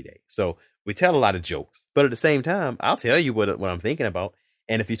coping every day. So we tell a lot of jokes, but at the same time, I'll tell you what I'm thinking about.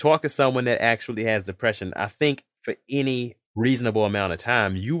 And if you talk to someone that actually has depression, I think for any reasonable amount of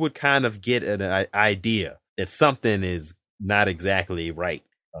time, you would kind of get an idea that something is not exactly right,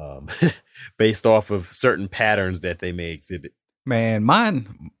 based off of certain patterns that they may exhibit. Man,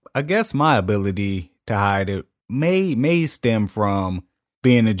 I guess my ability to hide it may stem from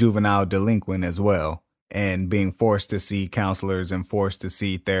being a juvenile delinquent as well, and being forced to see counselors and forced to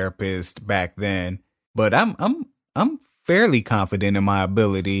see therapists back then. But I'm fairly confident in my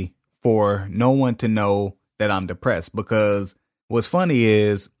ability for no one to know that I'm depressed, because what's funny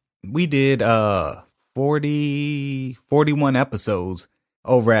is we did 41 episodes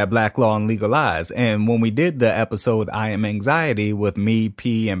over at Black Law and Legal Lies. And when we did the episode I Am Anxiety with me,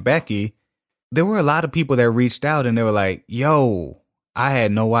 P, and Becky, there were a lot of people that reached out and they were like, yo, I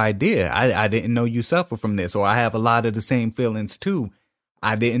had no idea. I didn't know you suffer from this, or I have a lot of the same feelings too.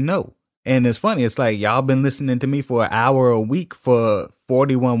 I didn't know. And it's funny. It's like y'all been listening to me for an hour a week for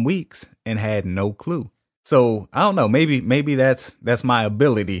 41 weeks and had no clue. So I don't know. Maybe that's my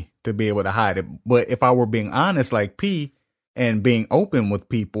ability to be able to hide it. But if I were being honest, like P, and being open with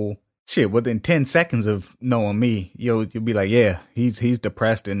people, shit, within 10 seconds of knowing me, you'll be like, yeah, he's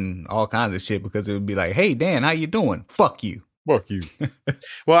depressed and all kinds of shit, because it would be like, hey, Dan, how you doing? Fuck you. Fuck you.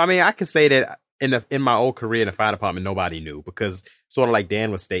 Well, I mean, I can say that in my old career in the fire department, nobody knew, because sort of like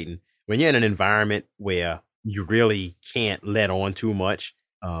Dan was stating, when you're in an environment where you really can't let on too much,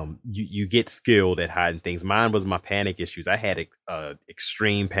 you get skilled at hiding things. Mine was my panic issues. I had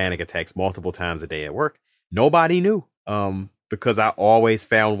extreme panic attacks multiple times a day at work. Nobody knew, because I always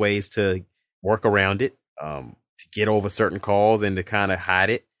found ways to work around it, to get over certain calls and to kind of hide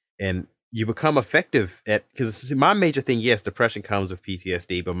it. And you become effective because my major thing, yes, depression comes with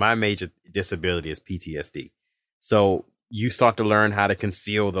PTSD, but my major disability is PTSD. So you start to learn how to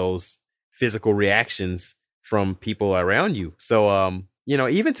conceal those physical reactions from people around you. So,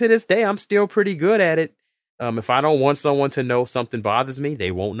 even to this day, I'm still pretty good at it. If I don't want someone to know something bothers me,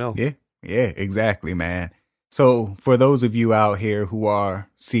 they won't know. Yeah, exactly, man. So for those of you out here who are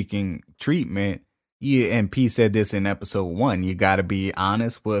seeking treatment, and P said this in episode 1, you got to be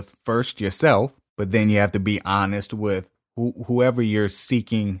honest with first yourself, but then you have to be honest with whoever you're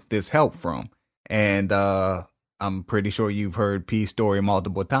seeking this help from. And I'm pretty sure you've heard P's story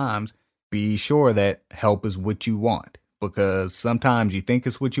multiple times. Be sure that help is what you want, because sometimes you think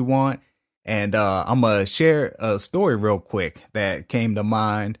it's what you want. And I'm going to share a story real quick that came to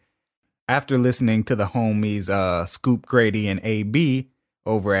mind after listening to the homies Scoop Grady and AB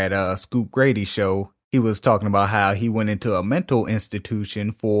over at Scoop Grady's show. He was talking about how he went into a mental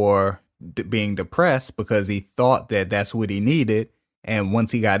institution for being depressed because he thought that that's what he needed. And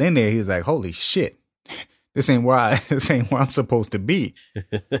once he got in there, he was like, holy shit, this ain't where I'm supposed to be.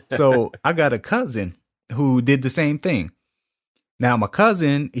 So I got a cousin who did the same thing. Now, my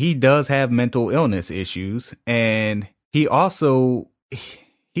cousin, he does have mental illness issues, and he also,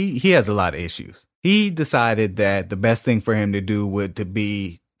 he has a lot of issues. He decided that the best thing for him to do would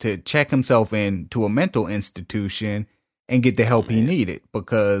be to check himself into a mental institution and get the help he needed,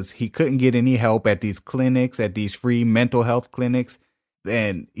 because he couldn't get any help at these clinics, at these free mental health clinics.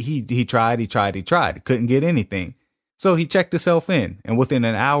 And he tried, couldn't get anything. So he checked himself in, and within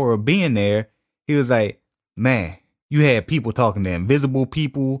an hour of being there, he was like, man, you had people talking to invisible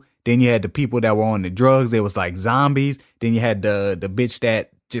people. Then you had the people that were on the drugs. They was like zombies. Then you had the bitch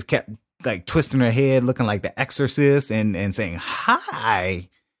that just kept like twisting her head, looking like the Exorcist and saying, hi.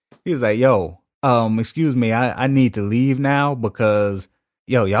 He was like, yo, excuse me, I need to leave now, because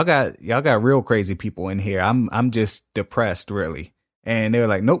y'all got real crazy people in here. I'm just depressed, really. And they were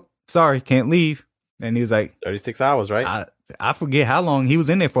like, nope, sorry, can't leave. And he was like, 36 hours, right? I forget how long. He was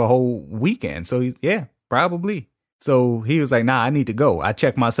in there for a whole weekend. So yeah, probably. So he was like, nah, I need to go. I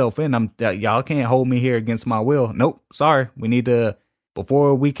checked myself in. Y'all can't hold me here against my will. Nope, sorry. We need to,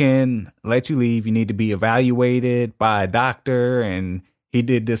 before we can let you leave, you need to be evaluated by a doctor. And he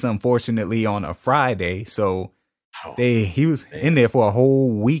did this, unfortunately, on a Friday. So he was in there for a whole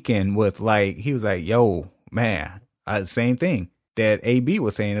weekend with he was like, yo, man, same thing that AB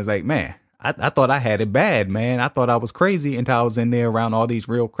was saying. Is like, man, I thought I had it bad, man. I thought I was crazy until I was in there around all these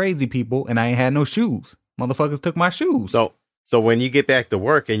real crazy people and I ain't had no shoes. Motherfuckers took my shoes. So when you get back to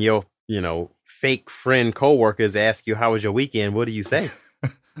work and your, fake friend coworkers ask you, how was your weekend? What do you say?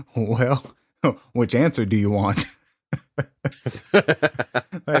 Well, which answer do you want?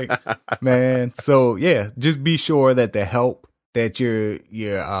 Like, man. So yeah, just be sure that the help that you're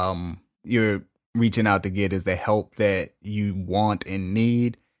reaching out to get is the help that you want and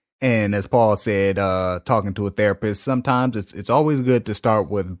need. And as Paul said, talking to a therapist, sometimes it's always good to start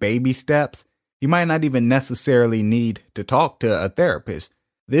with baby steps. You might not even necessarily need to talk to a therapist.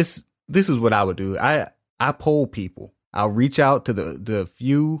 This is what I would do. I poll people. I'll reach out to the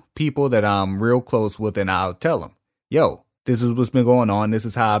few people that I'm real close with, and I'll tell them, yo, this is what's been going on. This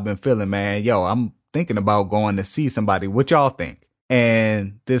is how I've been feeling, man. Yo, I'm thinking about going to see somebody. What y'all think?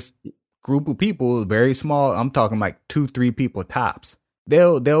 And this group of people is very small. I'm talking like 2-3 people tops.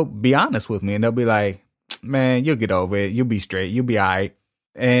 They'll be honest with me, and they'll be like, man, you'll get over it. You'll be straight. You'll be all right.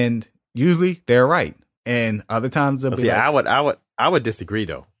 And usually they're right. And other times they'll be like, I would disagree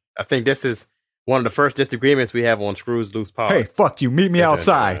though. I think this is one of the first disagreements we have on Screws Loose Pod. Hey, fuck you. Meet me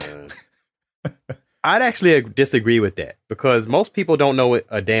outside. I'd actually disagree with that because most people don't know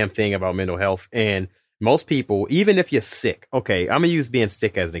a damn thing about mental health. And most people, even if you're sick, okay, I'm going to use being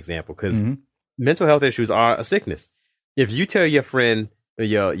sick as an example because mental health issues are a sickness. If you tell your friend,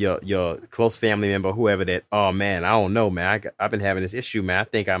 your close family member, whoever that, oh man, I don't know, man, I've been having this issue, man. I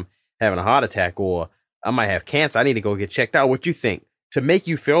think I'm having a heart attack or I might have cancer. I need to go get checked out. What you think? To make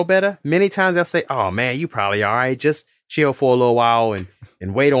you feel better, many times they'll say, oh man, you probably all right. Just chill for a little while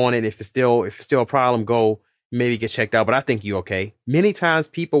and wait on it. If it's still a problem, go maybe get checked out. But I think you're okay. Many times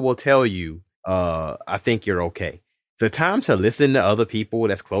people will tell you, I think you're okay. The time to listen to other people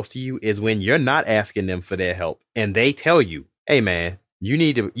that's close to you is when you're not asking them for their help and they tell you, hey man,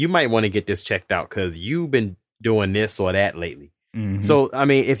 you might want to get this checked out because you've been doing this or that lately. Mm-hmm. So, I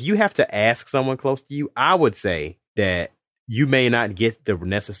mean, if you have to ask someone close to you, I would say that you may not get the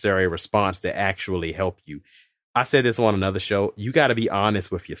necessary response to actually help you. I said this on another show. You got to be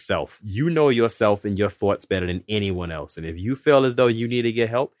honest with yourself. You know yourself and your thoughts better than anyone else. And if you feel as though you need to get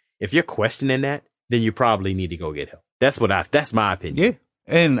help, if you're questioning that, then you probably need to go get help. That's my opinion. Yeah.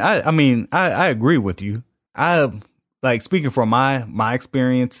 And I mean, I agree with you. I like speaking from my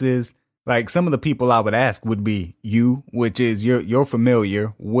experiences, like some of the people I would ask would be you, which is you're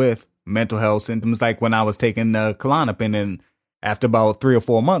familiar with mental health symptoms. Like when I was taking Klonopin, and after about 3 or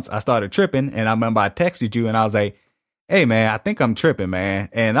 4 months, I started tripping. And I remember I texted you and I was like, hey man, I think I'm tripping, man.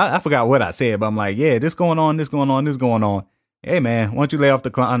 And I forgot what I said, but I'm like, yeah, this going on. Hey man, why don't you lay off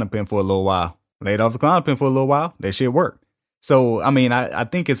the Klonopin for a little while? Laid off the Klonopin for a little while. That shit worked. So, I mean, I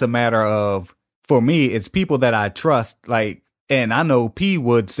think it's a matter of, for me, it's people that I trust. Like, and I know P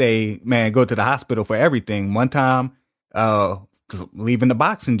would say, man, go to the hospital for everything. One time, leaving the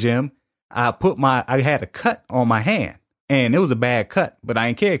boxing gym, I had a cut on my hand, and it was a bad cut, but I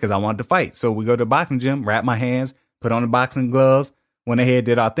didn't care because I wanted to fight. So we go to the boxing gym, wrap my hands, put on the boxing gloves, went ahead,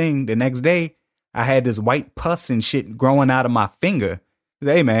 did our thing. The next day, I had this white pus and shit growing out of my finger. I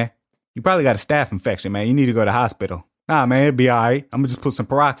said, hey man, you probably got a staph infection, man. You need to go to the hospital. Nah, man, it'll be all right. I'm gonna just put some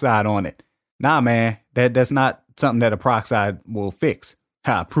peroxide on it. Nah, man, that's not something that a peroxide will fix.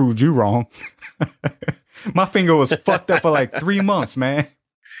 I proved you wrong. My finger was fucked up for like 3 months, man.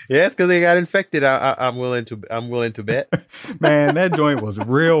 Yeah, it's because they got infected. I'm willing to bet. Man, that joint was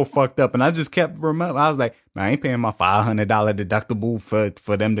real fucked up, and I just kept remembering. I was like, man, I ain't paying my $500 deductible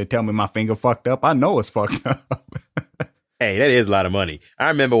for them to tell me my finger fucked up. I know it's fucked up. Hey, that is a lot of money. I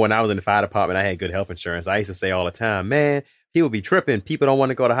remember when I was in the fire department, I had good health insurance. I used to say all the time, man, people be tripping. People don't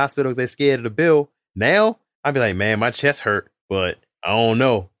want to go to hospitals. They're scared of the bill. Now, I'd be like, man, my chest hurt, but I don't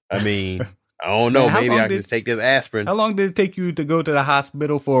know. I mean, I don't know. Man, maybe I can just take this aspirin. How long did it take you to go to the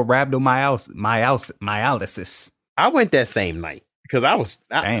hospital for rhabdomyolysis? I went that same night because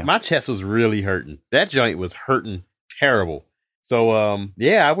my chest was really hurting. That joint was hurting terrible. So,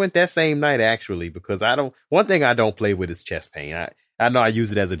 yeah, I went that same night actually, because one thing I don't play with is chest pain. I know I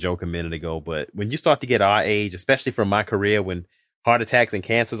used it as a joke a minute ago, but when you start to get our age, especially from my career, when heart attacks and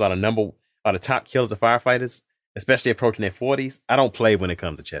cancers are the top killers of firefighters, especially approaching their 40s, I don't play when it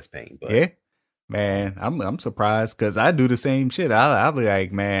comes to chest pain. But. Yeah, man, I'm surprised because I do the same shit. I'll be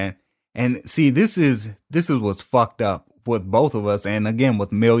like, man, and see, this is what's fucked up with both of us, and again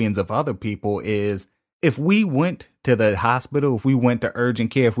with millions of other people is if we went to the hospital, if we went to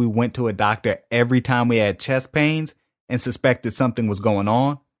urgent care, if we went to a doctor every time we had chest pains and suspected something was going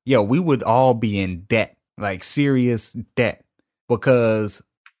on, we would all be in debt, like serious debt, because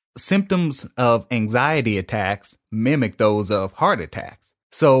symptoms of anxiety attacks mimic those of heart attacks.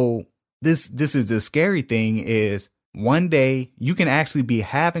 So this is the scary thing is one day you can actually be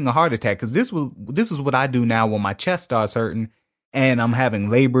having a heart attack, because this is what I do now when my chest starts hurting and I'm having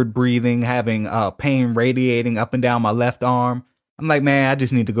labored breathing, having pain radiating up and down my left arm. I'm like, man, I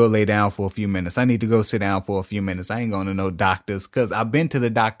just need to go lay down for a few minutes. I need to go sit down for a few minutes. I ain't going to no doctors because I've been to the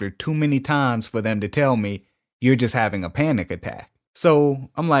doctor too many times for them to tell me you're just having a panic attack. So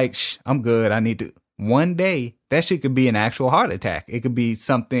I'm like, shh, I'm good. I need to. One day, that shit could be an actual heart attack. It could be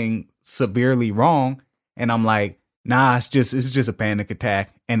something severely wrong. And I'm like, nah, it's just a panic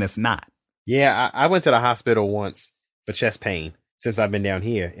attack. And it's not. Yeah, I went to the hospital once for chest pain since I've been down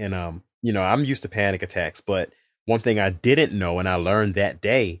here. And, I'm used to panic attacks. But one thing I didn't know and I learned that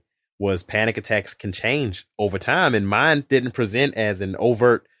day was panic attacks can change over time. And mine didn't present as an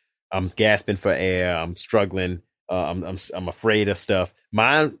overt, I'm gasping for air, I'm struggling, I'm afraid of stuff.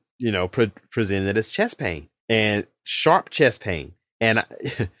 Mine, presented as chest pain and sharp chest pain. And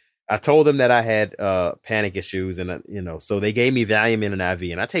I told them that I had panic issues and, so they gave me Valium in an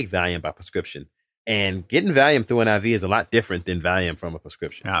IV, and I take Valium by prescription. And getting Valium through an IV is a lot different than Valium from a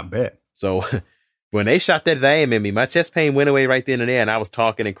prescription. I bet. So when they shot that Valium in me, my chest pain went away right then and there, and I was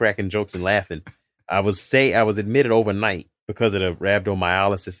talking and cracking jokes and laughing. I was admitted overnight because of the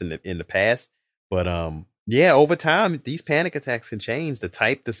rhabdomyolysis in the past. But over time, these panic attacks can change the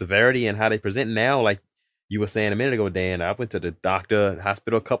type, the severity, and how they present now. Like you were saying a minute ago, Dan, I went to the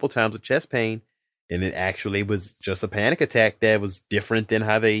hospital a couple times with chest pain, and it actually was just a panic attack that was different than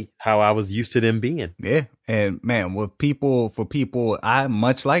how I was used to them being. Yeah. And man, for people, I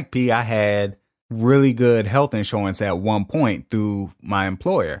much like P, I had really good health insurance at one point through my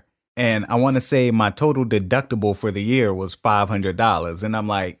employer. And I want to say my total deductible for the year was $500. And I'm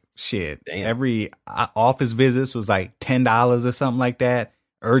like, shit, damn. Every office visits was like $10 or something like that.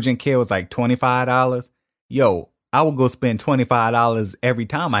 Urgent care was like $25. Yo, I would go spend $25 every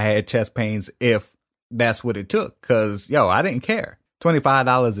time I had chest pains if that's what it took. Cause I didn't care.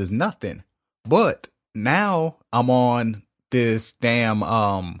 $25 is nothing. But now I'm on this damn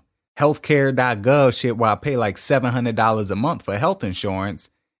healthcare.gov shit where I pay like $700 a month for health insurance.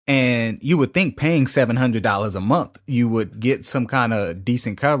 And you would think paying $700 a month, you would get some kind of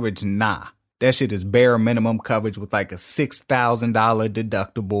decent coverage. Nah, that shit is bare minimum coverage with like a $6,000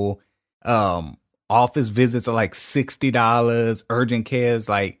 deductible. Office visits are like $60. Urgent care is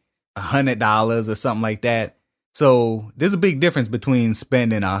like $100 or something like that. So there's a big difference between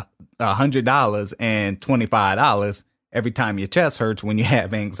spending $100 and $25 every time your chest hurts when you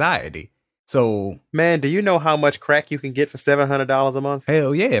have anxiety. So, man, do you know how much crack you can get for $700 a month?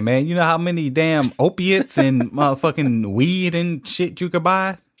 Hell yeah, man. You know how many damn opiates and motherfucking weed and shit you could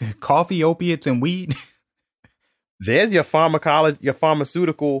buy? Coffee, opiates, and weed. There's your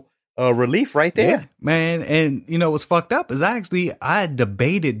pharmaceutical relief right there. Yeah, man. And what's fucked up is I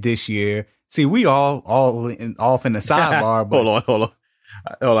debated this year. See, we all off in the sidebar. But Hold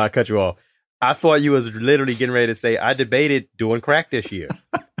on. I cut you off. I thought you was literally getting ready to say, I debated doing crack this year.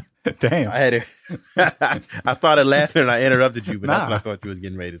 Damn. I started laughing and I interrupted you, but that's what I thought you was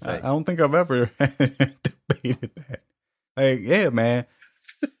getting ready to say. I don't think I've ever debated that. Like, yeah, man.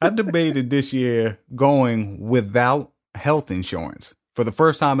 I debated this year going without health insurance for the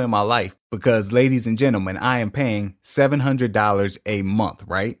first time in my life because, ladies and gentlemen, I am paying $700 a month,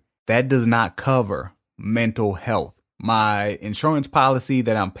 right? That does not cover mental health. My insurance policy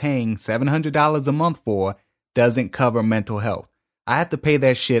that I'm paying $700 a month for doesn't cover mental health. I have to pay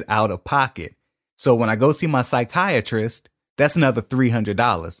that shit out of pocket. So when I go see my psychiatrist, that's another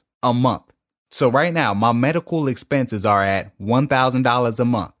 $300 a month. So right now, my medical expenses are at $1,000 a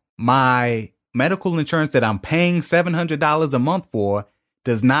month. My medical insurance that I'm paying $700 a month for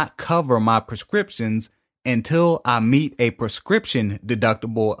does not cover my prescriptions until I meet a prescription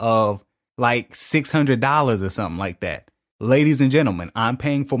deductible of like $600 or something like that. Ladies and gentlemen, I'm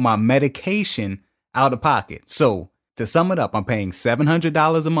paying for my medication out of pocket. So to sum it up, I'm paying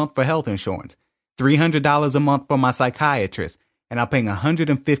 $700 a month for health insurance, $300 a month for my psychiatrist, and I'm paying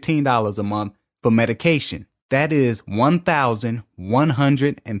 $115 a month for medication. That is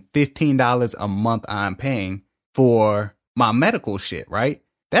 $1,115 a month I'm paying for my medical shit, right?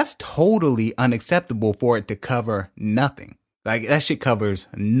 That's totally unacceptable for it to cover nothing. Like, that shit covers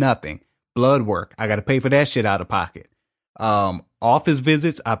nothing. Blood work, I got to pay for that shit out of pocket. Office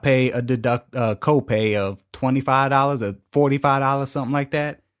visits, I pay a copay of $25 or $45, something like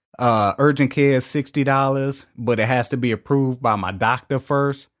that. Urgent care is $60, but it has to be approved by my doctor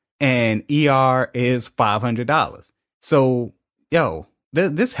first. And ER is $500. So, yo,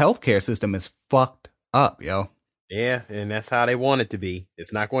 this healthcare system is fucked up, yo. Yeah, and that's how they want it to be.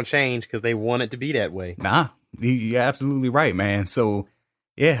 It's not going to change because they want it to be that way. Nah, you're absolutely right, man. So,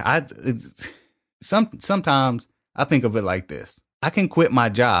 yeah, sometimes I think of it like this. I can quit my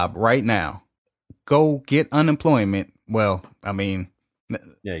job right now, go get unemployment. Well, I mean,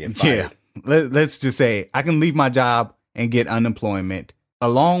 get fired. Let's just say I can leave my job and get unemployment,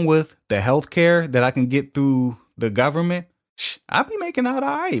 along with the health care that I can get through the government, I'll be making out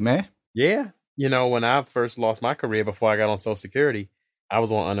all right, man. Yeah. You know, when I first lost my career before I got on Social Security, I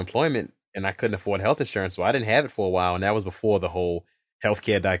was on unemployment and I couldn't afford health insurance. So I didn't have it for a while. And that was before the whole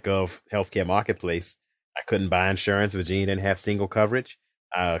healthcare.gov healthcare marketplace. I couldn't buy insurance. Virginia didn't have single coverage.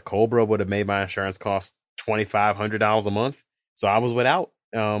 Cobra would have made my insurance cost $2,500 a month. So I was without,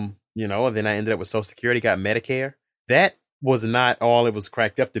 and then I ended up with Social Security, got Medicare. That was not all it was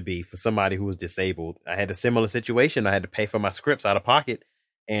cracked up to be for somebody who was disabled. I had a similar situation. I had to pay for my scripts out of pocket,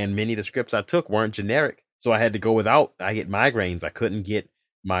 and many of the scripts I took weren't generic. So I had to go without. I get migraines. I couldn't get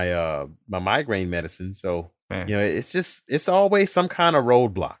my migraine medicine. So, it's always some kind of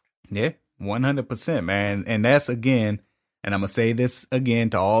roadblock. Yeah, 100%, man. And that's again, and I'm going to say this again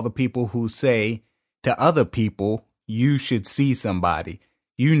to all the people who say to other people, you should see somebody.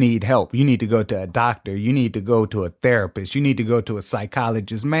 You need help. You need to go to a doctor. You need to go to a therapist. You need to go to a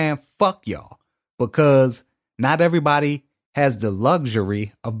psychologist. Man, fuck y'all. Because not everybody has the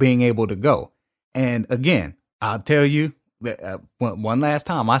luxury of being able to go. And again, I'll tell you one last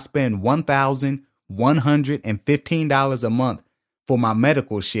time, I spend $1,115 a month for my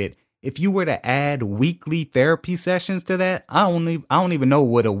medical shit. If you were to add weekly therapy sessions to that, I don't even know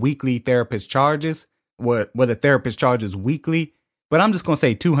what a weekly therapist charges, what a therapist charges weekly. But I'm just going to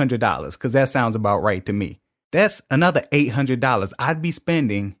say $200 because that sounds about right to me. That's another $800. I'd be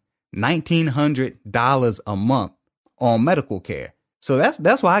spending $1,900 a month on medical care. So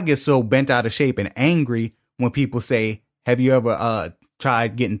that's why I get so bent out of shape and angry when people say, have you ever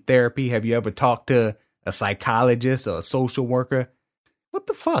tried getting therapy? Have you ever talked to a psychologist or a social worker? What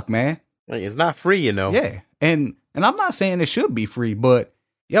the fuck, man? It's not free, Yeah. And I'm not saying it should be free, but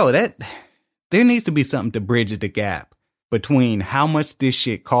there needs to be something to bridge the gap between how much this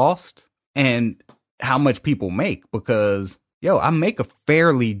shit costs and how much people make, because I make a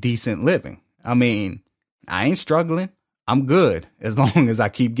fairly decent living. I mean, I ain't struggling. I'm good. As long as I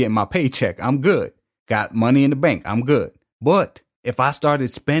keep getting my paycheck, I'm good. Got money in the bank, I'm good. But if I started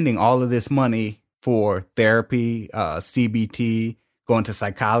spending all of this money for therapy, CBT, going to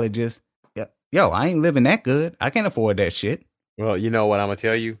psychologists, I ain't living that good. I can't afford that shit. Well, you know what I'm gonna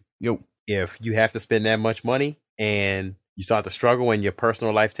tell you? If you have to spend that much money and you start to struggle when your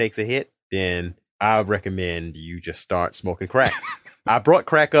personal life takes a hit, then I recommend you just start smoking crack. I brought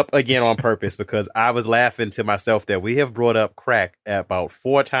crack up again on purpose because I was laughing to myself that we have brought up crack about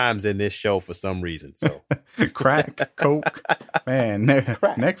 4 times in this show for some reason. So crack, coke, man.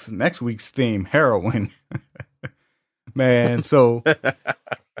 Crack. Next week's theme, heroin. Man, so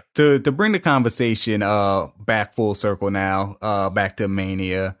to bring the conversation back full circle now, back to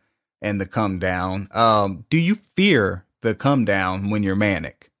Mania and the come down. Do you fear the come down when you're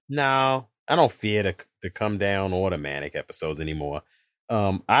manic? No, I don't fear the come down or the manic episodes anymore.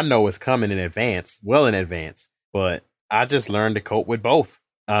 I know it's coming in advance, well in advance, but I just learned to cope with both.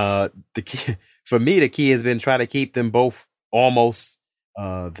 The key has been trying to keep them both almost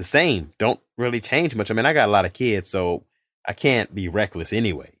the same. Don't really change much. I mean, I got a lot of kids, so I can't be reckless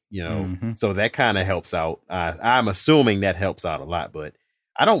anyway, Mm-hmm. So that kind of helps out. I'm assuming that helps out a lot, but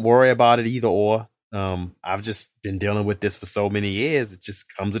I don't worry about it either or. I've just been dealing with this for so many years. It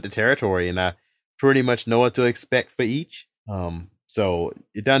just comes with the territory, and I pretty much know what to expect for each. So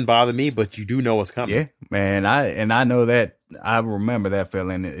it doesn't bother me, but you do know what's coming. Yeah, man. I know that. I remember that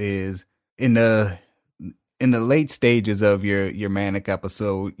feeling is in the late stages of your manic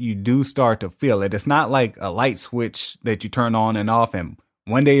episode, you do start to feel it. It's not like a light switch that you turn on and off, and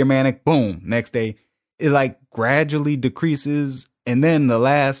one day you're manic, boom. Next day, it like gradually decreases, and then the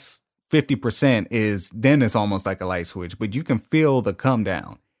last 50% then it's almost like a light switch, but you can feel the come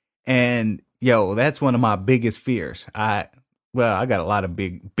down. And that's one of my biggest fears. I got a lot of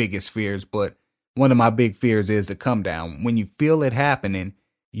biggest fears, but one of my big fears is the come down. When you feel it happening,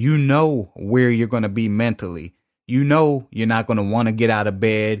 you know where you're going to be mentally. You're not going to want to get out of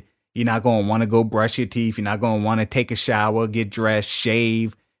bed. You're not going to want to go brush your teeth. You're not going to want to take a shower, get dressed,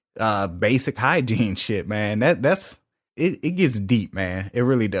 shave, basic hygiene shit, man. That's it gets deep, man. It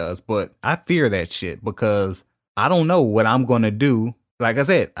really does. But I fear that shit because I don't know what I'm going to do. Like I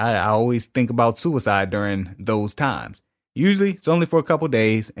said, I always think about suicide during those times. Usually it's only for a couple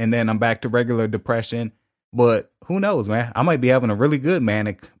days and then I'm back to regular depression. But who knows, man? I might be having a really good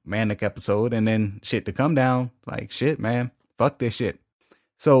manic episode and then shit to come down. Like, shit, man. Fuck this shit.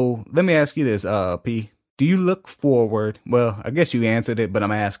 So let me ask you this, P. Do you look forward? Well, I guess you answered it, but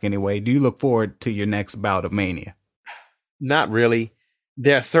I'm asking anyway. Do you look forward to your next bout of mania? Not really.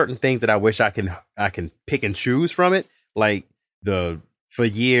 There are certain things that I wish I can pick and choose from it, like the for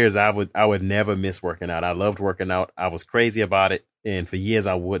years, I would never miss working out. I loved working out. I was crazy about it. And for years,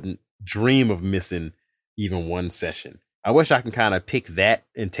 I wouldn't dream of missing even one session. I wish I can kind of pick that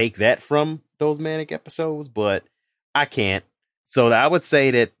and take that from those manic episodes, but I can't. So I would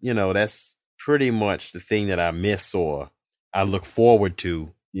say that, that's pretty much the thing that I miss or I look forward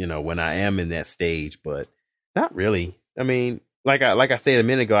to, when I am in that stage, but not really. I mean, like I said a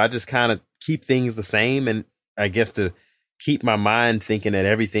minute ago, I just kind of keep things the same. And I guess to keep my mind thinking that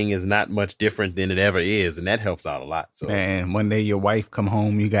everything is not much different than it ever is. And that helps out a lot. So, man, one day your wife come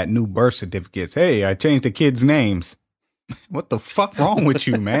home, you got new birth certificates. Hey, I changed the kids' names. What the fuck wrong with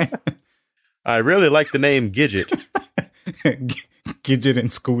you, man? I really like the name Gidget. Gidget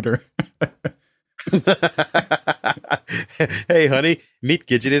and Scooter. Hey, honey, meet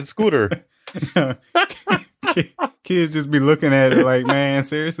Gidget and Scooter. Kids just be looking at it like, man,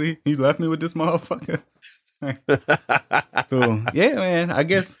 seriously? You left me with this motherfucker? So, yeah, man, I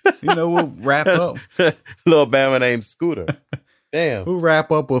guess, we'll wrap up. Little Bama named Scooter. Damn. We'll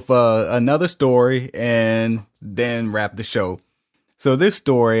wrap up with another story and then wrap the show. So this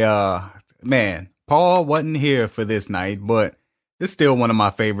story, man, Paul wasn't here for this night, but it's still one of my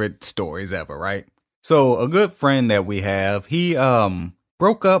favorite stories ever, right? So a good friend that we have, he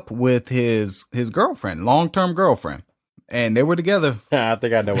broke up with his girlfriend, long-term girlfriend, and they were together. I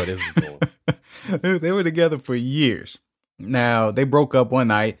think I know where this is going. They were together for years. Now, they broke up one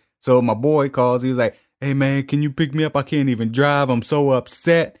night, so my boy calls. He was like, hey, man, can you pick me up? I can't even drive. I'm so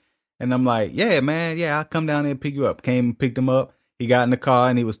upset. And I'm like, yeah, man, yeah, I'll come down there and pick you up. Came and picked him up. He got in the car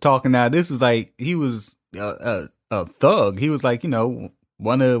and he was talking. Now, this is like, he was a thug. He was like,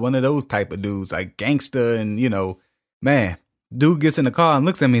 one of those type of dudes, like gangster. And, man, dude gets in the car and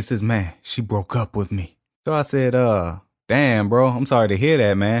looks at me and says, man, she broke up with me. So I said, damn, bro, I'm sorry to hear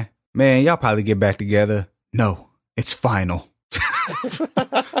that, man. Man, y'all probably get back together. No, it's final.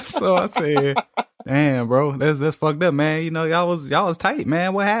 So I said, damn, bro, that's fucked up, man. Y'all was tight,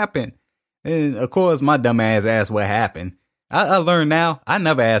 man. What happened? And of course, my dumb ass asked what happened. I learned now, I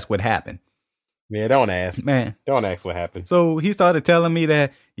never ask what happened. Yeah, don't ask. Man. Don't ask what happened. So he started telling me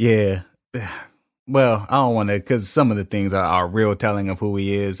that, yeah, well, I don't want to, because some of the things are real telling of who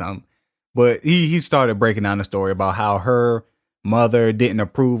he is. But he started breaking down the story about how her mother didn't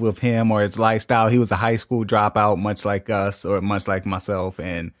approve of him or his lifestyle. He was a high school dropout, much like us or much like myself,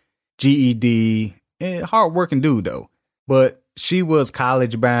 and GED, hardworking dude though. But she was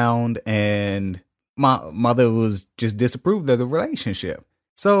college bound and my mother was just disapproved of the relationship.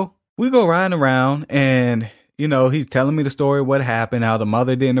 So we go riding around and, he's telling me the story, what happened, how the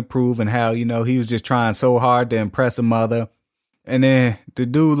mother didn't approve and how, he was just trying so hard to impress the mother. And then the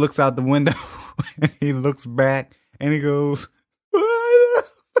dude looks out the window and he looks back and he goes,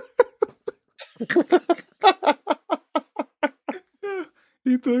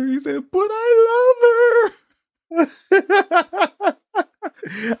 he said, but I love her.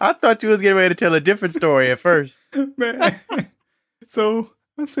 I thought you was getting ready to tell a different story at first. Man. So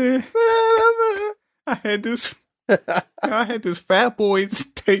I said, I had this Fat Boys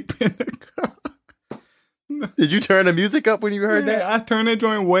tape in the car. Did you turn the music up when you heard that? I turned that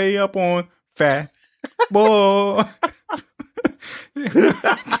joint way up on Fat Boy.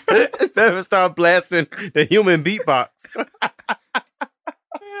 Better start blasting the human beatbox.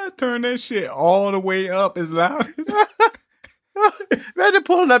 I turned that shit all the way up as loud as Imagine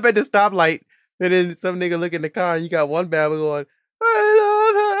pulling up at the stoplight and then some nigga look in the car and you got one babble going,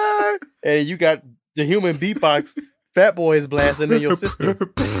 I love her. And you got the human beatbox, Fat Boy is blasting in your system.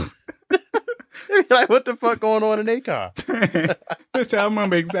 Like, what the fuck going on in their car? I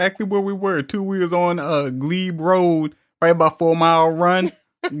remember exactly where we were. We was on Glebe Road, right about 4 Mile Run,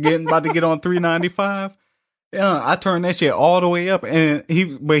 about to get on 395. I turned that shit all the way up, and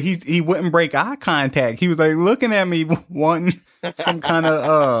he wouldn't break eye contact. He was like looking at me, wanting some kind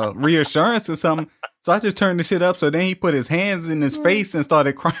of reassurance or something. So I just turned the shit up. So then he put his hands in his face and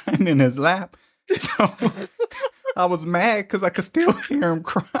started crying in his lap. So I was mad because I could still hear him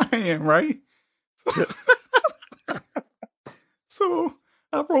crying, right? So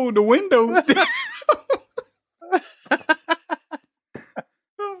I rolled the windows down.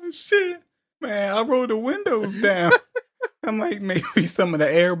 Oh shit. Man, I rolled the windows down. I'm like, maybe some of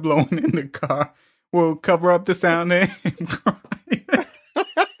the air blowing in the car will cover up the sound of him crying.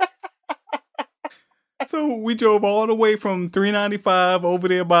 So we drove all the way from 395 over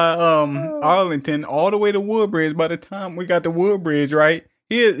there by Arlington, all the way to Woodbridge. By the time we got to Woodbridge, right,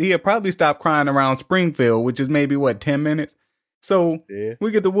 he had probably stopped crying around Springfield, which is maybe, 10 minutes? So yeah.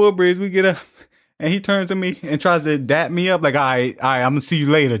 We get to Woodbridge, we get up, and he turns to me and tries to dap me up like, all right, I'm going to see you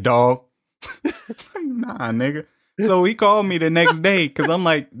later, dog. Nah, nigga. So he called me the next day because I'm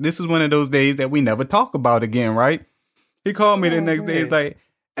like, this is one of those days that we never talk about again, right? He called me the next day. He's like,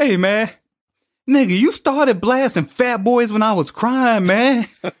 hey, man, nigga, you started blasting Fat Boys when I was crying, man.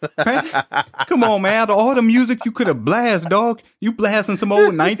 Come on, man. Out of all the music you could have blasted, dog, you blasting some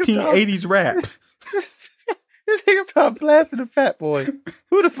old 1980s rap. This nigga started blasting the Fat Boys.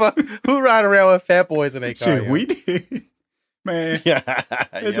 Who the fuck? Who ride around with Fat Boys in their car? Shit, we did. Man,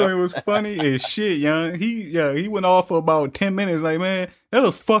 that joint was funny as shit, young. He went off for about 10 minutes. Like, man, that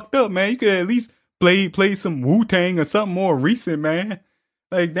was fucked up, man. You could at least play some Wu-Tang or something more recent, man.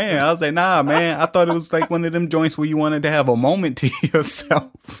 Like, damn. I was like, nah, man. I thought it was like one of them joints where you wanted to have a moment to yourself.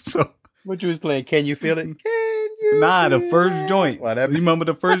 So, what you was playing? Can you feel it? Can you? Nah, the first joint. Whatever. You remember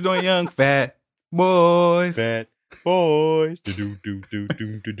the first joint, young? Fat Boys. Fat Boys. So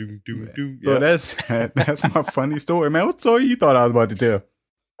that's my funny story, man. What story you thought I was about to tell?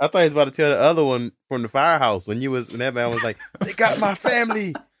 I thought he was about to tell the other one from the firehouse when that man was like, they got my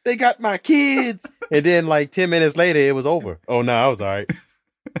family, they got my kids, and then like 10 minutes later it was over. Oh no, I was all right.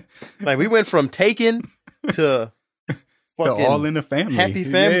 Like we went from Taken to fucking All in the Family, Happy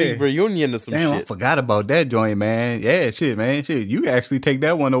Family reunion or some Damn, shit. I forgot about that joint, man. Yeah, shit, man. Shit, you actually take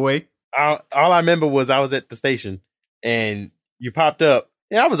that one away. All I remember was I was at the station and you popped up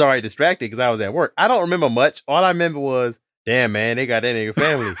and I was already distracted because I was at work. I don't remember much. All I remember was, damn, man, they got that nigga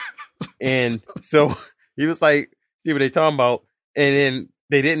family. And so he was like, see what they talking about. And then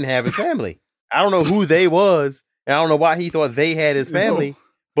they didn't have his family. I don't know who they was. And I don't know why he thought they had his family.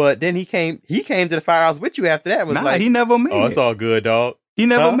 But then he came to the firehouse with you after that and was like, he never made it. Oh, it's all good, dog. He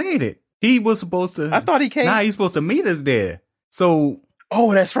never made it. He was supposed to. I thought he came. Nah, he's supposed to meet us there. So.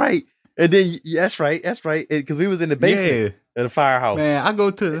 Oh, that's right. And then, that's right. Because we was in the basement of the firehouse. Man, I go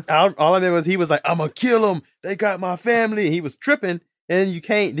to. All I remember was he was like, I'm going to kill him. They got my family. And he was tripping. And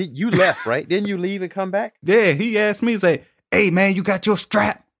you left, right? Didn't you leave and come back? Yeah, he asked me, he's like, hey, man, you got your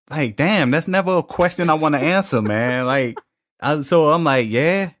strap? Like, damn, that's never a question I want to answer, man. Like, so I'm like,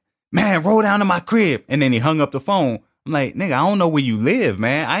 yeah. Man, roll down to my crib. And then he hung up the phone. I'm like, nigga, I don't know where you live,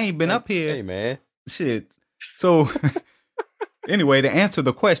 man. I ain't been up here. Hey, man. Shit. So, anyway, to answer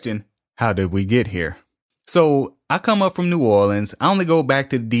the question, how did we get here? So I come up from New Orleans. I only go back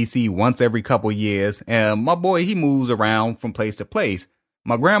to DC once every couple years. And my boy, he moves around from place to place.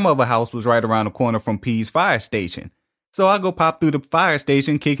 My grandmother's house was right around the corner from Pease Fire Station. So I go pop through the fire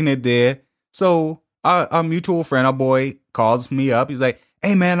station, kicking it there. So our mutual friend, our boy, calls me up. He's like,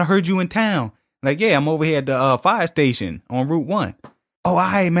 hey, man, I heard you in town. I'm like, yeah, I'm over here at the fire station on Route 1. Oh, all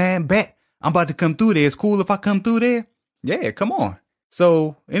right, man, bet. I'm about to come through there. It's cool if I come through there? Yeah, come on.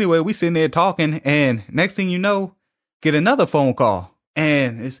 So anyway, we sitting there talking, and next thing you know, get another phone call.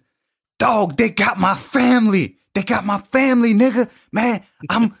 And it's, dog, they got my family. They got my family, nigga. Man,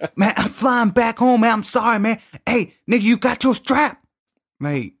 I'm flying back home, man. I'm sorry, man. Hey, nigga, you got your strap?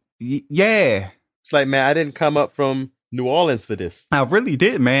 Like, yeah. It's like, man, I didn't come up from New Orleans for this. I really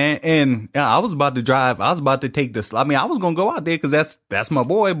did, man. And I was about to drive. I was about to take this. I mean, I was going to go out there because that's my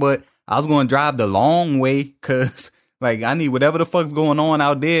boy, but I was going to drive the long way because, like, I need whatever the fuck's going on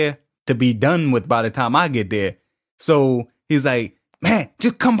out there to be done with by the time I get there. So he's like, man,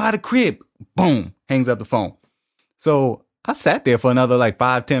 just come by the crib. Boom. Hangs up the phone. So I sat there for another like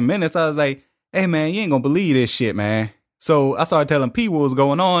 5-10 minutes. I was like, hey, man, you ain't going to believe this shit, man. So I started telling P what was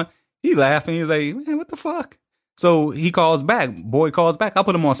going on. He laughing. He's like, man, what the fuck? So he calls back. Boy calls back. I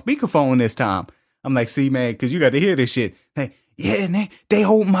put him on speakerphone this time. I'm like, see, man, because you got to hear this shit. Like, yeah, man, they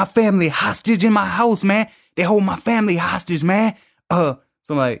hold my family hostage in my house, man. They hold my family hostage, man. So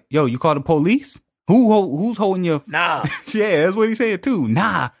I'm like, yo, you call the police? Who's holding your... Nah. Yeah, that's what he said, too.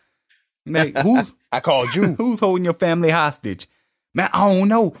 Nah. Like, who's... I called you. Who's holding your family hostage? Man, I don't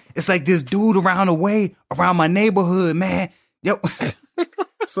know. It's like this dude around my neighborhood, man. Yo.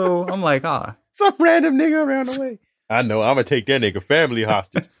 So I'm like, some random nigga around the way. I know. I'm going to take that nigga family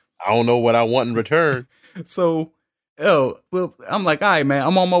hostage. I don't know what I want in return. So, well, I'm like, all right, man.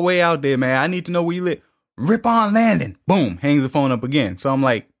 I'm on my way out there, man. I need to know where you live. Rip-On Landing. Boom. Hangs the phone up again. So I'm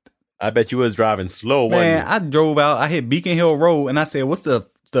like. I bet you was driving slow, man, I drove out. I hit Beacon Hill Road, and I said, what's the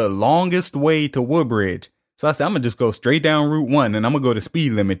longest way to Woodbridge? So I said, I'm going to just go straight down Route 1, and I'm going to go to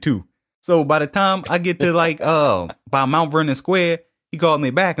speed limit, too. So by the time I get to, like, by Mount Vernon Square, he called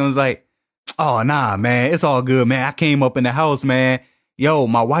me back and was like, oh, nah, man, it's all good, man. I came up in the house, man. Yo,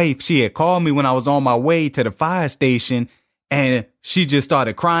 my wife, she had called me when I was on my way to the fire station, and she just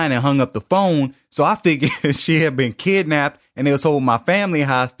started crying and hung up the phone. So I figured she had been kidnapped, and they was holding my family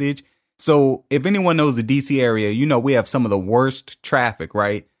hostage. So if anyone knows the DC area, you know we have some of the worst traffic,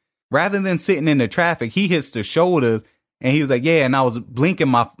 right? Rather than sitting in the traffic, he hits the shoulders And he was like, yeah, and I was blinking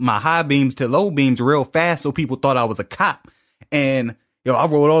my high beams to low beams real fast so people thought I was a cop. And, yo, I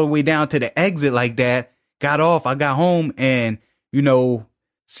rode all the way down to the exit like that, got off, I got home, and, you know,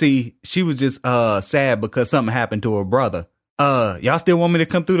 see, she was just sad because something happened to her brother. Y'all still want me to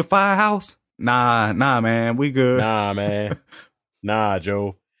come through the firehouse? Nah, man, we good. Nah, man. Nah,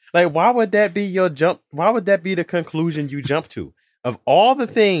 Joe. Like, why would that be your jump? Why would that be the conclusion you jump to? Of all the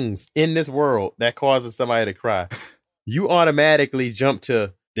things in this world that causes somebody to cry, you automatically jump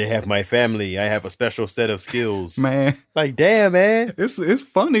to, they have my family. I have a special set of skills. Man. Like, damn, man. It's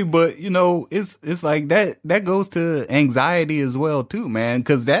funny, but you know, it's like that goes to anxiety as well too, man.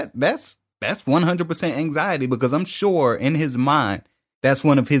 Because that's 100% anxiety, because I'm sure in his mind that's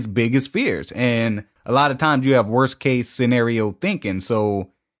one of his biggest fears. And a lot of times you have worst case scenario thinking. So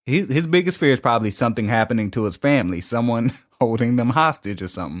his biggest fear is probably something happening to his family, someone holding them hostage or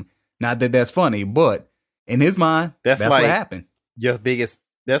something. Not that that's funny, but in his mind, that's like what happened.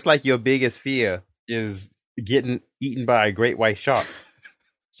 That's like your biggest fear is getting eaten by a great white shark.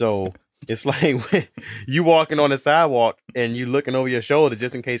 So it's like when you walking on the sidewalk and you looking over your shoulder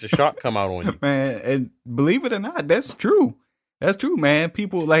just in case a shark come out on you. Man, and believe it or not, that's true. That's true, man.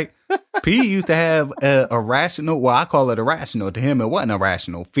 People like P used to have a rational, well, I call it irrational. To him, it wasn't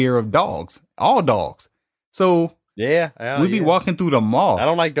irrational. Fear of dogs, all dogs. So yeah, we be walking through the mall. I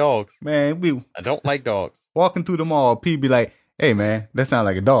don't like dogs, man. I don't like dogs. Walking through the mall, P be like, "Hey, man, that sound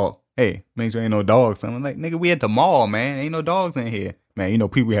like a dog. Hey, make sure ain't no dogs." I'm like, "Nigga, we at the mall, man. Ain't no dogs in here, man." You know,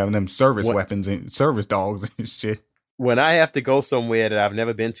 people having them service weapons and service dogs and shit. When I have to go somewhere that I've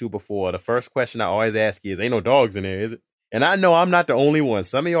never been to before, the first question I always ask is, "Ain't no dogs in there, is it?" And I know I'm not the only one.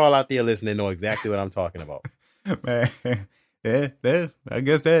 Some of y'all out there listening know exactly what I'm talking about. Man, I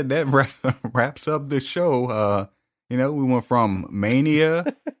guess that wraps up the show. You know, we went from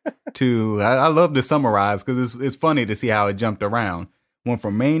Mania to, I love to summarize because it's funny to see how it jumped around. Went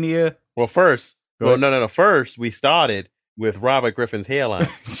from Mania. Well, first, no. First, we started with Robert Griffin's hairline.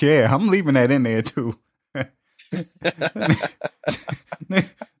 Yeah, I'm leaving that in there too.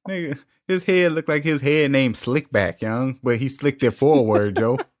 Nigga, his head looked like his head named Slickback, young, but he slicked it forward,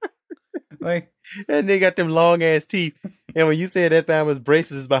 Joe. Like, that nigga got them long ass teeth, and when you said that man was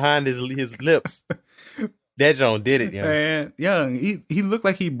braces behind his lips, that John did it, young. Man, young, he looked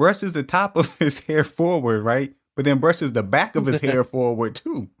like he brushes the top of his hair forward, right? But then brushes the back of his hair forward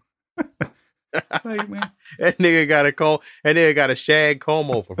too. Like, man, that nigga got a comb. That nigga got a shag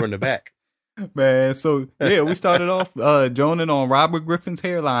comb over from the back. Man, so yeah, we started off joning on Robert Griffin's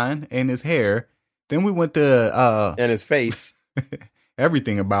hairline and his hair. Then we went to and his face,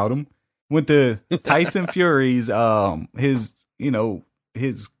 everything about him. Went to Tyson Fury's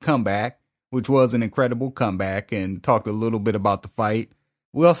his comeback, which was an incredible comeback, and talked a little bit about the fight.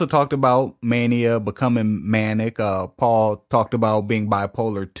 We also talked about Mania becoming manic. Paul talked about being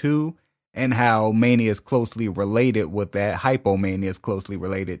bipolar 2 and how mania is closely related with that. Hypomania is closely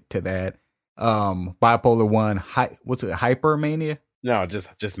related to that. Bipolar 1, what's it, hypermania? No, just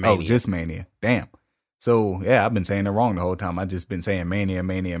mania. Oh, just mania. Damn. So yeah, I've been saying it wrong the whole time. I've just been saying mania.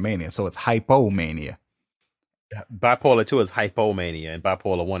 So it's hypomania. Bipolar 2 is hypomania, and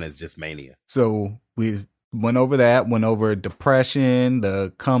bipolar 1 is just mania. So we went over that, went over depression,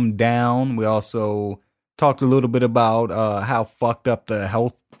 the come down. We also talked a little bit about how fucked up the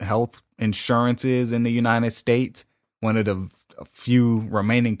health insurance is in the United States. One of the few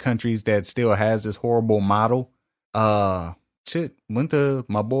remaining countries that still has this horrible model. Went to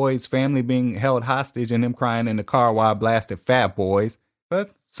my boy's family being held hostage and him crying in the car while I blasted Fat Boys.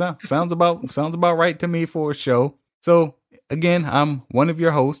 But sounds about right to me for a show. So again, I'm one of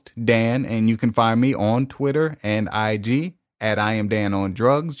your hosts, Dan, and you can find me on Twitter and IG at I Am Dan on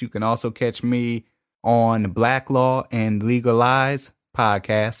Drugs. You can also catch me on Black Law and Legalize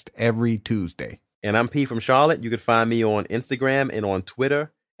podcast every Tuesday. And I'm P from Charlotte. You can find me on Instagram and on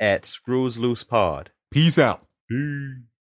Twitter at Screws Loose Pod. Peace out. Peace.